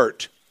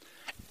heart.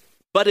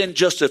 But in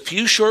just a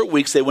few short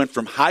weeks, they went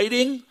from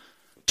hiding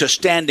to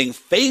standing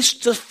face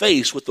to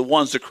face with the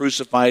ones that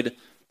crucified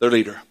their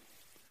leader.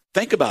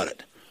 Think about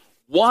it.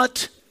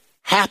 What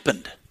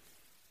happened?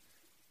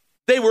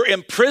 They were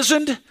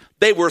imprisoned.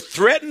 They were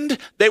threatened.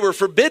 They were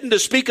forbidden to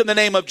speak in the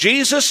name of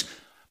Jesus.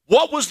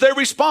 What was their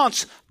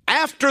response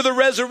after the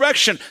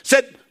resurrection?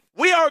 Said,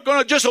 we are going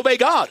to just obey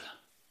God.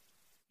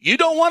 You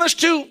don't want us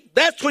to?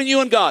 That's between you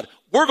and God.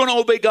 We're going to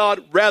obey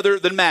God rather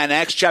than man.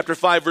 Acts chapter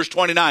 5, verse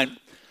 29.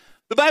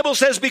 The Bible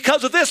says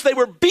because of this, they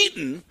were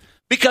beaten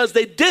because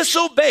they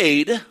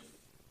disobeyed.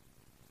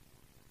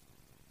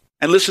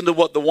 And listen to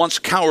what the once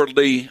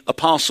cowardly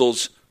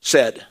apostles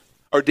said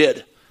or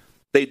did.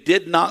 They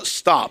did not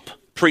stop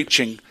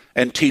preaching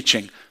and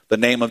teaching the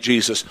name of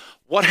Jesus.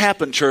 What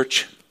happened,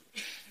 church,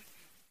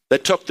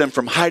 that took them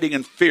from hiding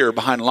in fear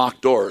behind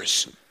locked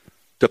doors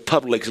to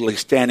publicly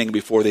standing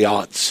before the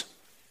odds?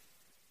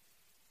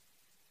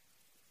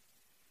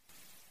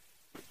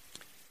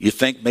 You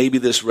think maybe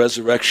this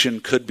resurrection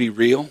could be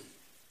real?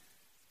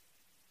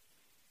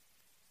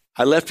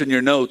 I left in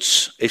your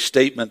notes a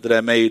statement that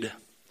I made.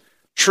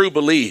 True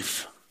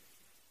belief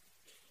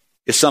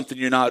is something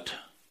you're not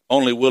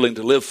only willing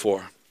to live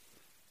for,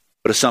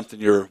 but it's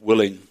something you're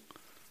willing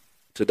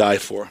to die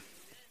for.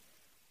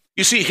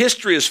 You see,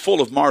 history is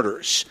full of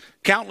martyrs,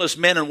 countless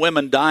men and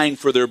women dying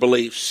for their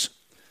beliefs.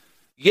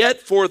 Yet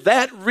for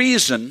that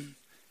reason,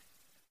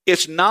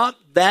 it's not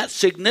that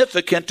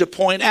significant to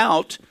point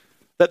out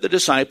that the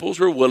disciples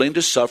were willing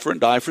to suffer and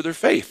die for their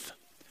faith.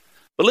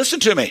 But listen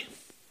to me.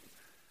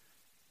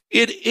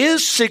 It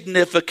is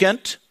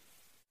significant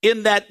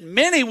in that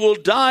many will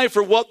die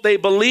for what they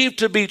believe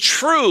to be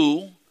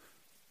true,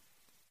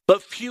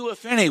 but few,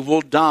 if any,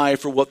 will die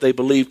for what they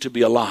believe to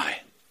be a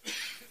lie.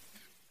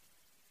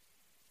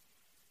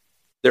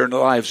 Their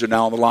lives are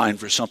now on the line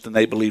for something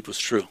they believed was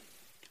true.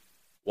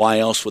 Why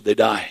else would they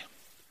die?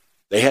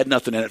 They had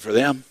nothing in it for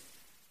them.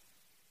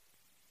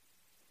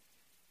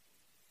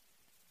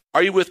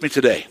 Are you with me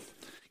today?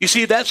 You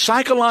see, that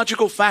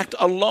psychological fact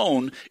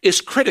alone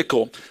is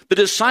critical. The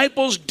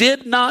disciples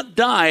did not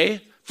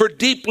die for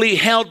deeply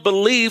held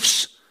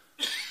beliefs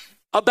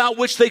about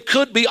which they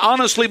could be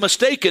honestly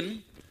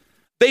mistaken.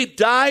 They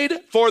died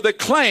for the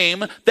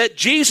claim that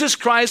Jesus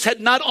Christ had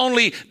not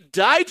only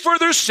died for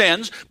their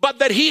sins, but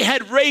that he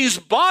had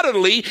raised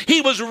bodily.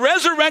 He was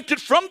resurrected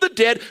from the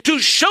dead to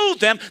show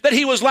them that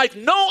he was like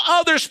no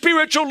other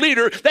spiritual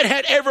leader that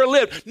had ever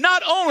lived.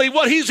 Not only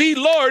was he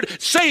Lord,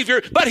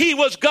 Savior, but he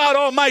was God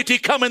Almighty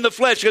come in the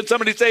flesh. Can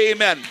somebody say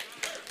amen?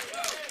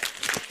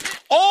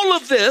 All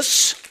of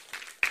this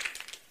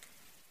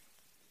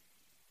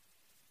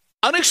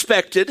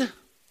unexpected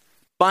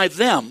by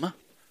them,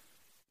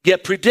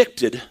 yet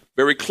predicted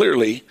very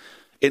clearly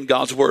in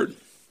God's word.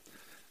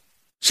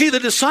 See,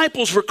 the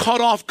disciples were caught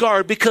off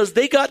guard because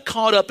they got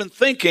caught up in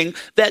thinking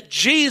that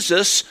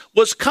Jesus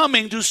was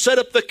coming to set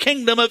up the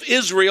kingdom of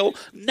Israel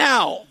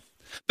now.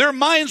 Their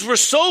minds were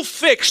so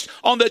fixed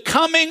on the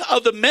coming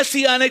of the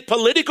messianic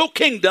political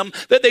kingdom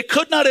that they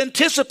could not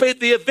anticipate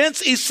the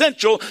events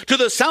essential to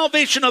the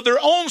salvation of their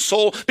own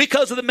soul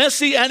because of the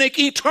messianic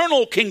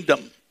eternal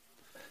kingdom.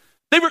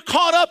 They were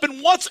caught up in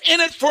what's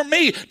in it for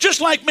me,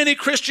 just like many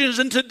Christians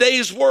in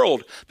today's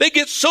world. They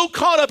get so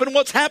caught up in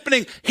what's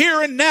happening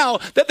here and now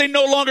that they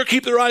no longer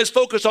keep their eyes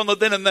focused on the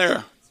then and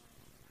there.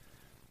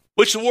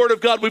 Which the Word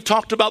of God, we've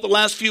talked about the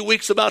last few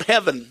weeks about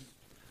heaven.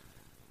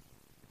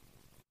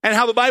 And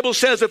how the Bible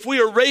says if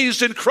we are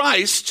raised in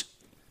Christ,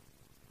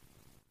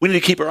 we need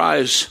to keep our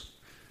eyes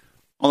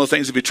on the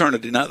things of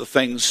eternity, not the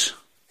things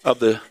of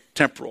the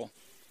temporal.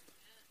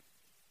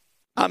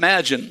 I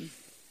imagine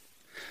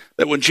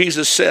that when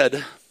Jesus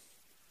said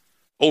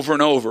over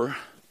and over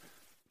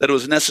that it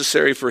was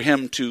necessary for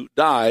him to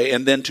die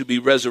and then to be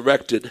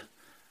resurrected,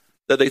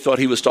 that they thought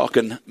he was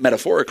talking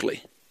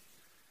metaphorically.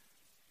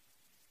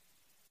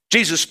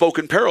 Jesus spoke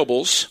in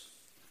parables,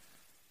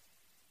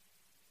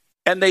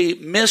 and they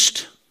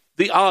missed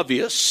the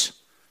obvious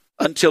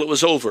until it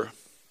was over.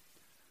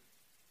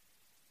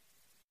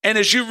 And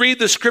as you read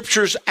the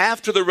scriptures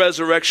after the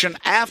resurrection,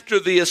 after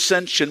the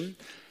ascension,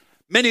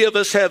 many of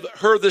us have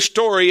heard the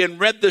story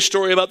and read the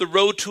story about the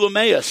road to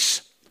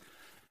Emmaus.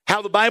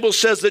 How the Bible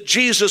says that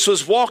Jesus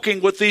was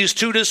walking with these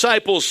two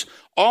disciples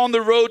on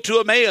the road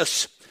to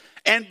Emmaus.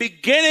 And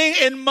beginning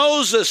in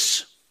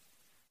Moses,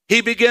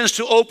 he begins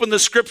to open the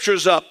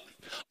scriptures up.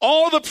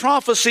 All the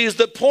prophecies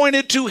that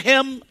pointed to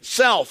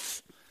himself.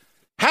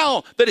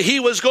 How that he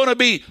was going to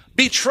be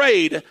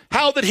betrayed,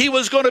 how that he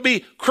was going to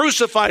be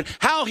crucified,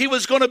 how he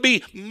was going to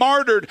be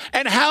martyred,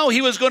 and how he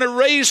was going to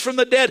raise from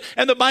the dead.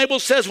 And the Bible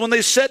says when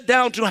they sat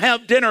down to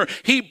have dinner,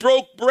 he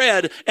broke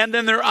bread, and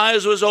then their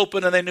eyes was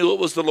open and they knew it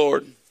was the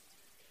Lord.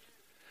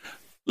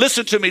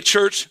 Listen to me,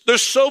 church.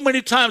 There's so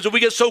many times that we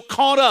get so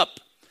caught up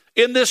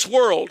in this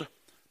world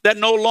that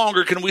no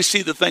longer can we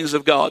see the things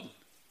of God.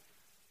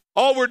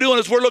 All we're doing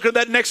is we're looking at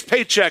that next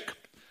paycheck.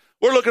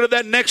 We're looking at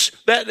that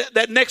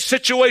next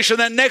situation,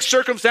 that next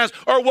circumstance,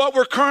 or what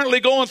we're currently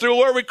going through,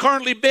 where we've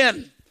currently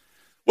been.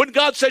 When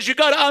God says, you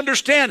got to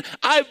understand,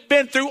 I've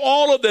been through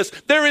all of this.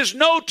 There is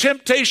no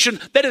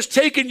temptation that has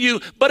taken you,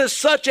 but as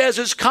such as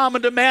is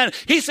common to man.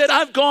 He said,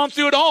 I've gone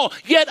through it all,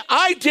 yet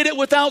I did it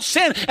without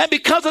sin. And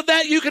because of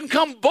that, you can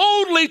come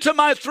boldly to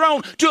my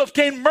throne to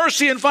obtain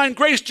mercy and find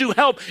grace to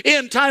help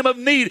in time of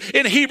need.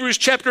 In Hebrews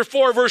chapter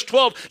 4, verse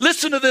 12.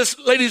 Listen to this,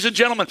 ladies and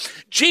gentlemen.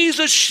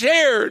 Jesus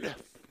shared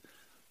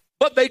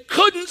what they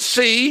couldn't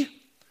see,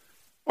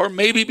 or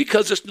maybe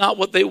because it's not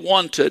what they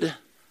wanted,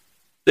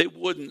 they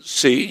wouldn't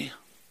see.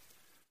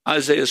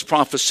 Isaiah's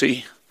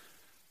prophecy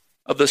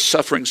of the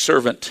suffering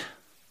servant,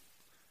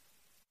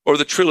 or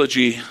the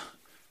trilogy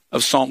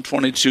of Psalm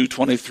 22,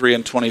 23,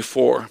 and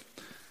 24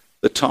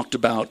 that talked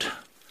about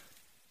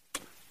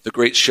the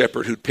great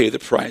shepherd who'd pay the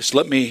price.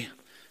 Let me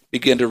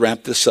begin to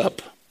wrap this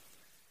up.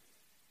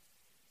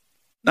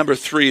 Number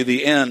 3,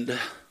 the end,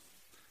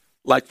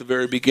 like the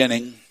very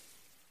beginning,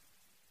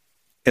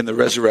 in the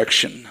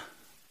resurrection,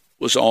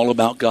 was all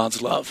about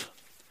God's love.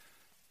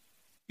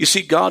 You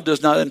see, God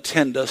does not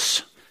intend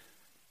us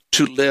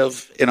to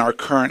live in our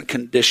current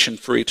condition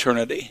for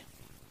eternity.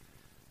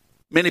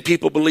 Many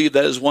people believe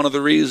that is one of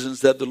the reasons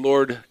that the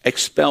Lord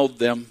expelled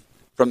them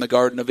from the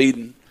Garden of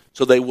Eden,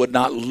 so they would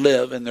not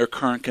live in their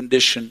current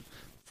condition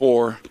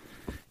for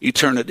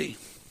eternity.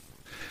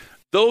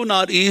 Though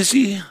not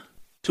easy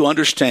to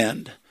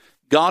understand,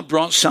 God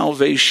brought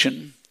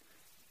salvation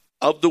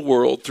of the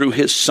world through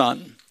his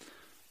Son,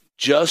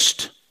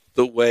 just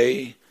the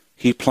way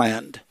he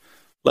planned.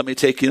 Let me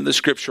take you in the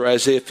scripture,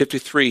 Isaiah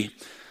 53.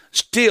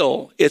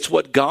 Still, it's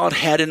what God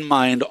had in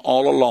mind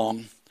all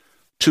along,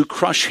 to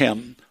crush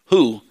him,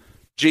 who?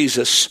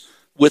 Jesus,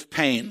 with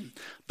pain.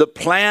 The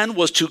plan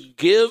was to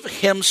give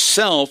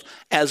himself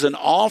as an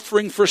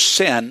offering for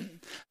sin,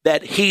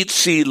 that he'd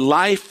see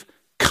life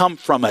come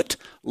from it.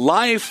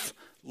 Life,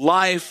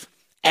 life,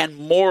 and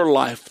more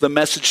life, the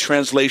Message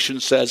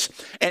translation says.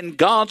 And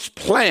God's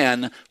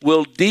plan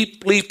will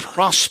deeply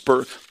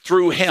prosper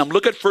through him.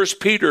 Look at 1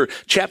 Peter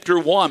chapter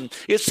 1.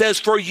 It says,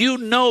 for you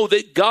know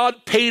that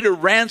God paid a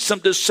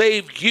ransom to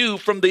save you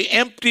from the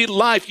empty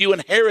life you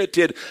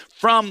inherited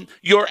from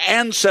your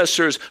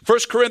ancestors. 1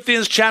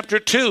 Corinthians chapter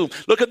 2.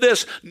 Look at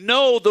this.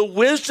 No, the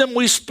wisdom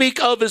we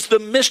speak of is the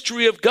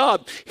mystery of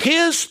God.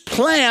 His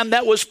plan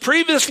that was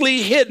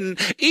previously hidden,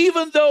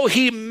 even though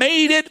he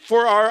made it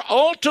for our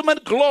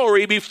ultimate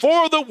glory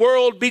before the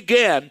world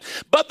began.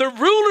 But the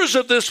rulers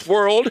of this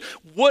world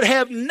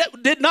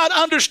did not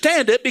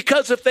understand it,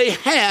 because if they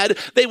had,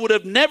 they would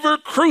have never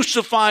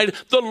crucified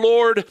the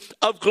Lord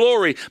of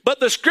glory. But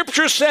the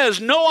scripture says,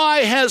 no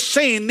eye has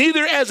seen,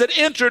 neither has it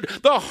entered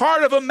the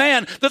heart of a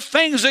man, the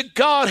things that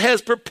God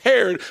has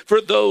prepared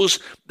for those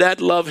that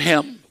love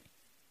him.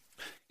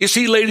 You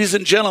see, ladies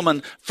and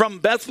gentlemen, from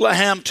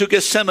Bethlehem to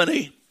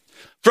Gethsemane,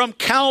 from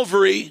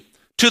Calvary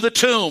to the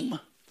tomb,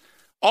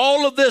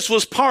 all of this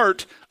was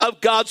part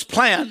of God's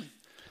plan,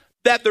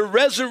 that the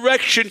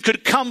resurrection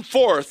could come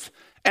forth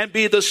and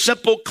be the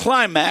simple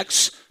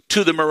climax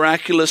to the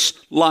miraculous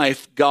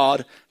life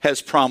God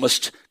has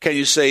promised. Can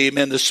you say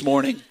amen this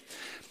morning?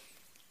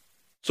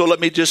 So let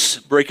me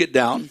just break it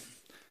down.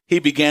 He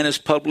began his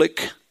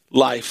public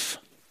life.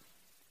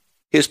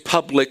 His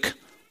public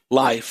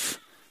life,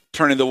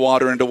 turning the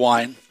water into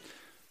wine.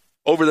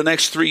 Over the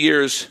next 3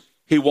 years,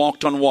 he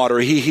walked on water.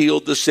 He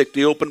healed the sick.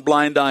 He opened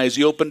blind eyes.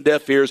 He opened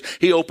deaf ears.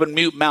 He opened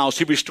mute mouths.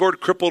 He restored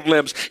crippled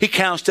limbs. He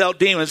cast out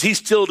demons. He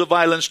stilled a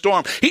violent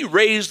storm. He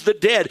raised the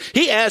dead.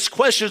 He asked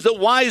questions that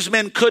wise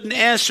men couldn't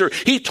answer.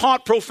 He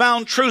taught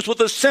profound truths with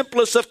the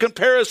simplest of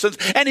comparisons.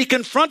 And he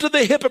confronted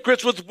the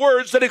hypocrites with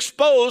words that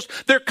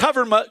exposed their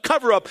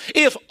cover-up.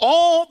 If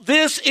all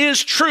this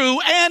is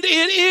true, and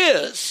it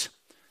is,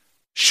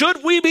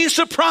 should we be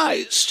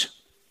surprised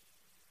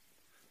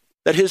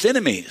that his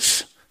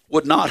enemies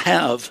would not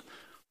have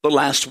the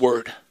last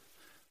word?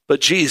 But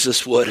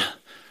Jesus would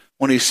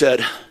when he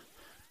said,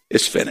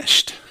 it's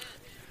finished.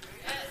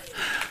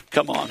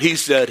 Come on. He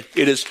said,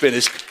 it is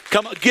finished.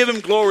 Come on, give him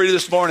glory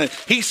this morning.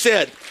 He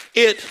said,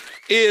 it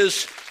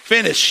is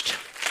finished.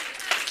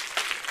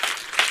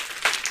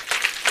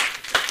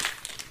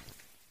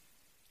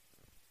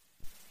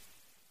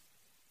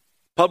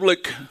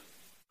 Public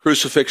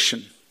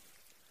crucifixion.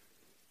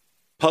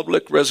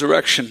 Public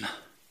resurrection.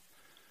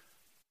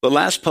 The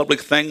last public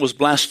thing was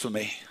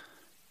blasphemy.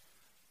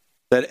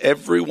 That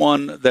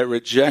everyone that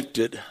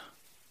rejected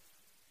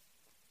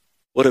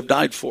would have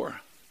died for.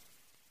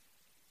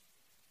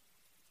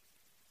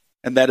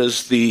 And that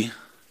is the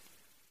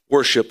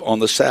worship on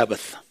the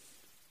Sabbath.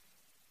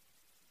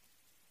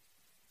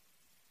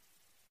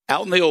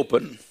 Out in the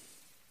open,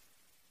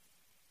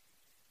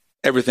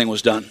 everything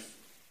was done.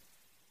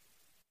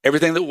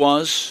 Everything that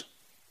was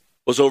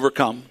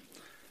overcome.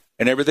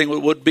 And everything that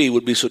would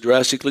be so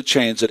drastically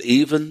changed that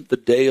even the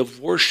day of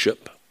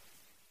worship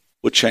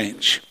would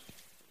change.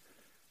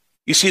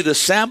 You see, the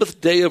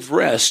Sabbath day of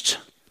rest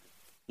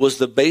was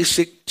the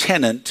basic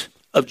tenet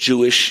of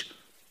Jewish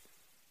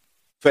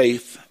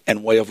faith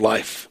and way of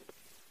life.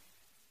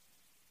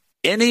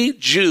 Any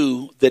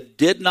Jew that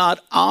did not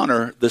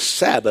honor the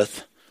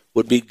Sabbath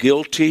would be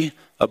guilty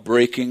of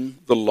breaking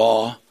the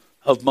law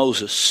of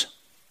Moses.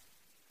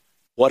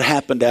 What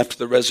happened after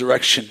the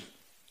resurrection?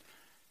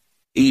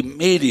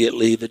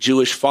 Immediately, the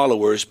Jewish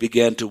followers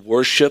began to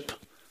worship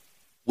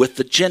with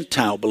the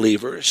Gentile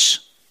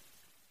believers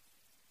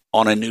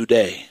on a new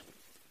day.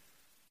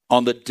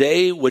 On the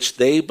day which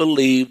they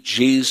believed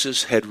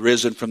Jesus had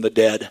risen from the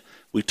dead.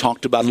 We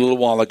talked about a little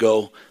while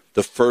ago,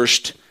 the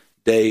first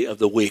day of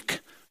the week.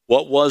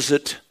 What was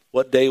it?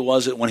 What day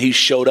was it when he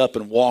showed up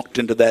and walked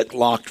into that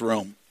locked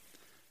room?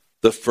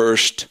 The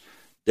first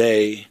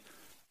day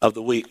of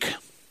the week.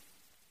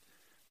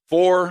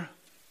 For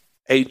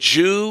a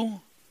Jew,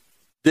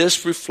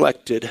 this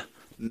reflected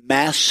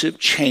massive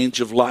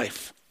change of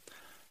life.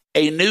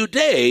 A new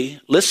day,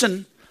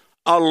 listen,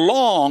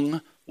 along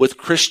with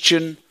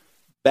Christian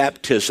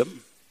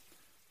baptism,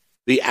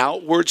 the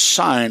outward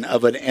sign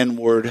of an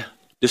inward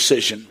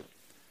decision.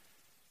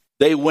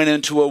 They went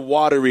into a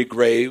watery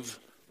grave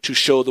to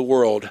show the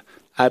world,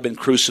 I've been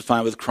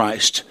crucified with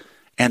Christ,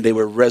 and they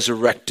were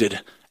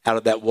resurrected out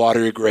of that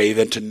watery grave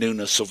into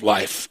newness of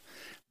life.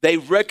 They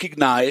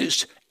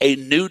recognized a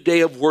new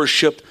day of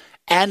worship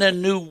and a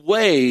new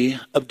way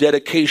of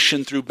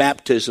dedication through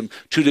baptism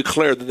to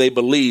declare that they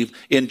believe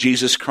in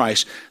Jesus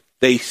Christ.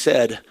 They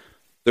said,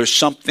 there's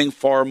something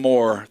far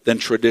more than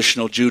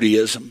traditional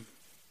Judaism.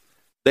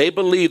 They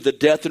believed the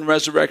death and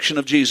resurrection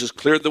of Jesus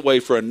cleared the way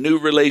for a new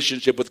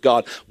relationship with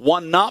God.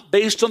 One not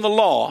based on the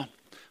law,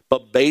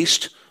 but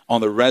based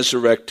on the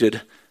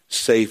resurrected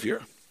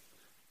Savior.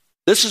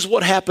 This is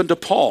what happened to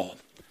Paul,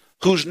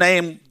 whose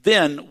name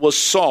then was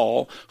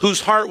Saul, whose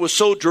heart was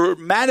so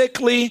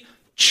dramatically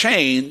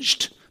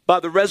changed by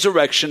the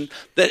resurrection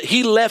that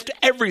he left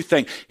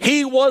everything.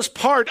 He was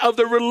part of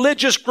the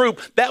religious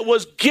group that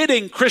was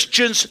getting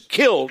Christians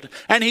killed.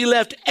 And he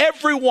left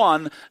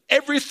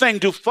everything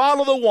to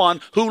follow the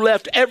one who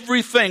left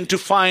everything to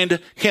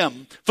find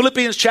him.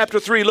 Philippians chapter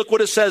 3, look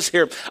what it says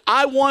here.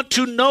 I want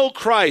to know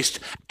Christ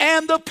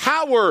and the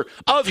power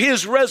of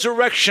his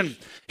resurrection.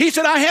 He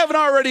said, I haven't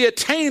already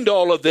attained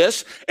all of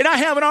this, and I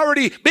haven't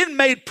already been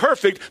made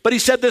perfect, but he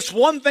said, this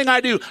one thing I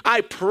do,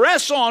 I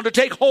press on to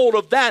take hold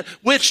of that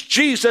which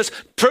Jesus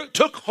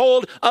took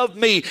hold of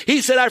me.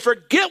 He said, I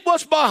forget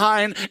what's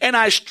behind, and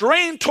I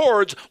strain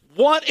towards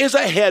what is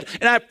ahead,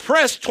 and I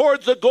press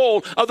towards the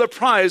goal of the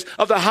prize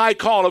of the high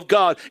call of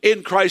God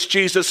in Christ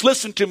Jesus.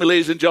 Listen to me,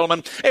 ladies and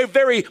gentlemen, a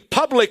very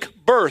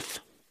public birth.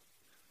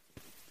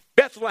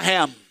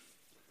 Bethlehem.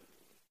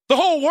 The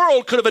whole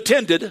world could have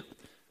attended,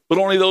 but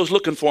only those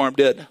looking for him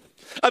did.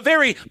 A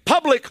very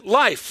public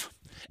life.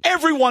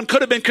 Everyone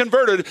could have been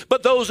converted,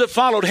 but those that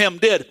followed him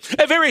did.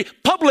 A very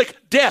public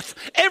death.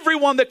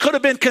 Everyone that could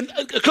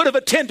have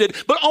attended,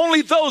 but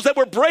only those that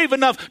were brave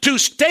enough to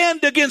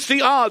stand against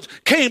the odds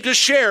came to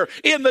share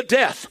in the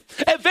death.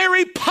 A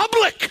very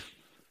public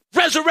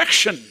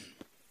resurrection,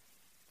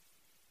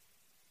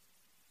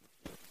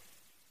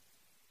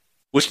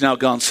 which now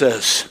God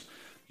says,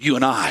 you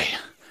and I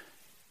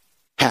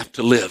have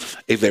to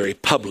live a very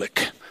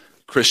public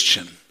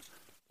Christian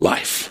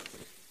life.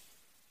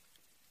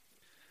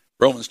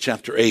 Romans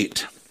chapter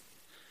 8.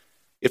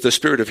 If the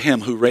spirit of him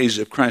who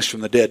raised Christ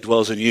from the dead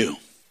dwells in you,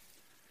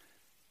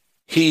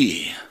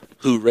 he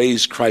who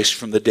raised Christ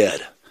from the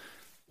dead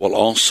will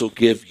also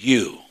give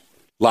you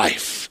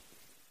life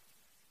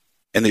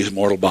in these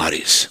mortal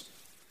bodies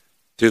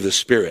through the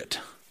Spirit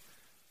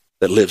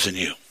that lives in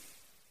you.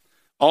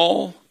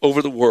 All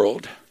over the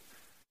world,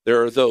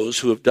 there are those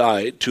who have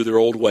died to their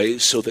old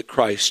ways so that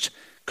Christ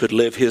could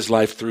live his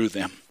life through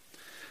them.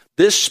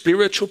 This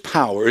spiritual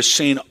power is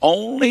seen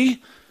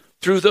only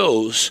through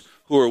those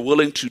who are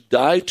willing to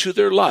die to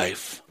their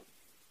life,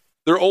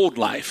 their old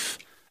life,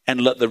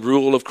 and let the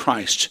rule of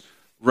Christ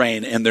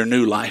reign in their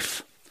new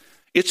life.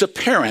 It's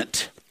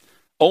apparent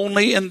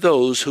only in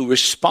those who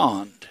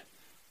respond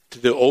to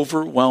the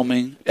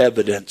overwhelming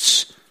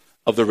evidence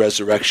of the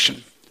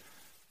resurrection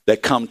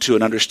that come to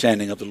an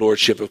understanding of the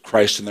lordship of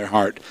Christ in their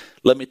heart.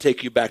 Let me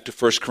take you back to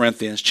 1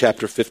 Corinthians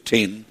chapter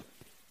 15.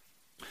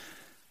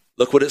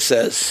 Look what it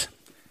says.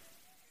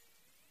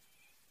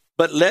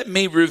 But let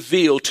me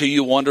reveal to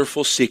you a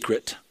wonderful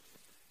secret.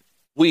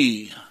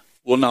 We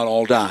will not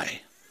all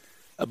die,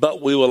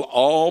 but we will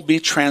all be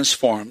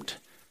transformed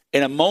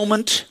in a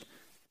moment,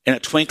 in a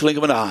twinkling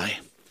of an eye,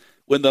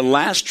 when the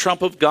last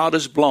trump of God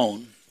is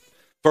blown.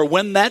 For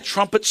when that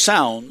trumpet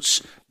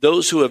sounds,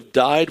 those who have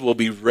died will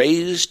be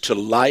raised to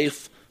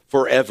life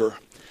forever.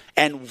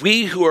 And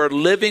we who are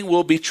living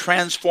will be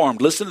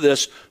transformed. Listen to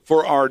this.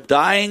 For our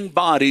dying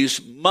bodies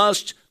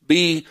must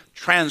be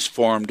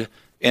transformed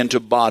into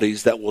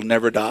bodies that will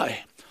never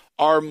die.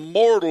 Our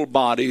mortal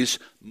bodies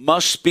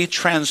must be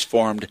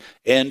transformed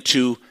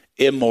into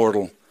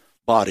immortal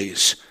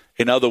bodies.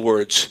 In other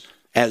words,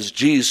 as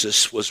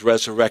Jesus was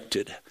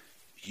resurrected,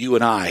 you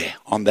and I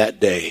on that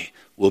day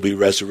will be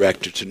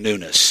resurrected to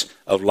newness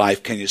of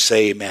life. Can you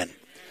say amen?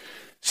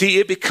 See,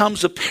 it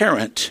becomes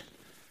apparent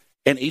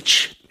in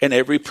each and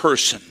every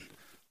person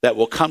that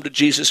will come to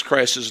Jesus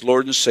Christ as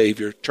Lord and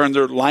Savior, turn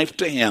their life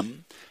to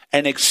him,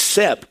 and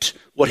accept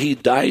what he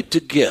died to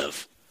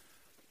give,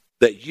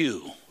 that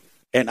you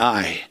and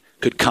I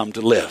could come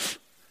to live.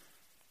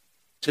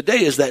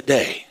 Today is that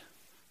day.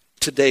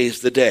 Today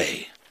is the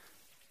day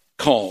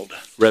called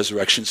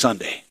Resurrection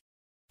Sunday.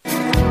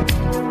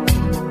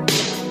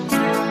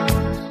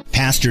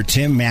 Pastor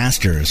Tim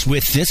Masters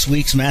with this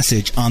week's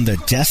message on the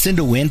Destined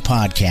to Win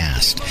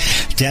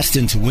podcast.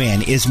 Destined to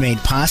Win is made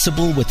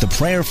possible with the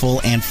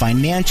prayerful and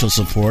financial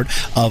support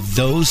of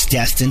those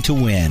destined to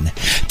win.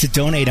 To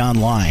donate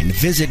online,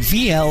 visit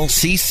vlccaz.org.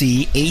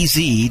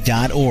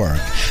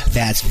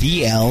 That's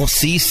vlccaz.org.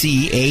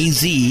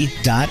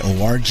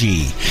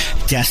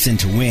 Destined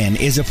to Win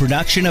is a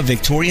production of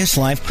Victorious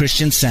Life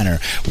Christian Center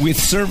with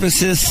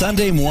services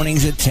Sunday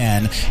mornings at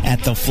 10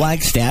 at the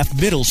Flagstaff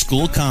Middle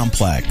School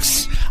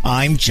Complex.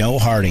 I'm Joe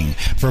Harding.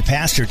 For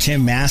Pastor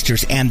Tim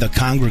Masters and the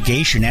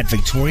congregation at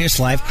Victorious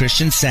Life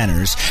Christian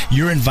Centers,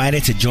 you're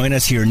invited to join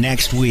us here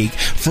next week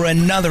for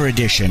another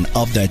edition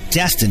of the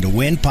Destined to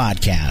Win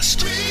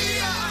podcast.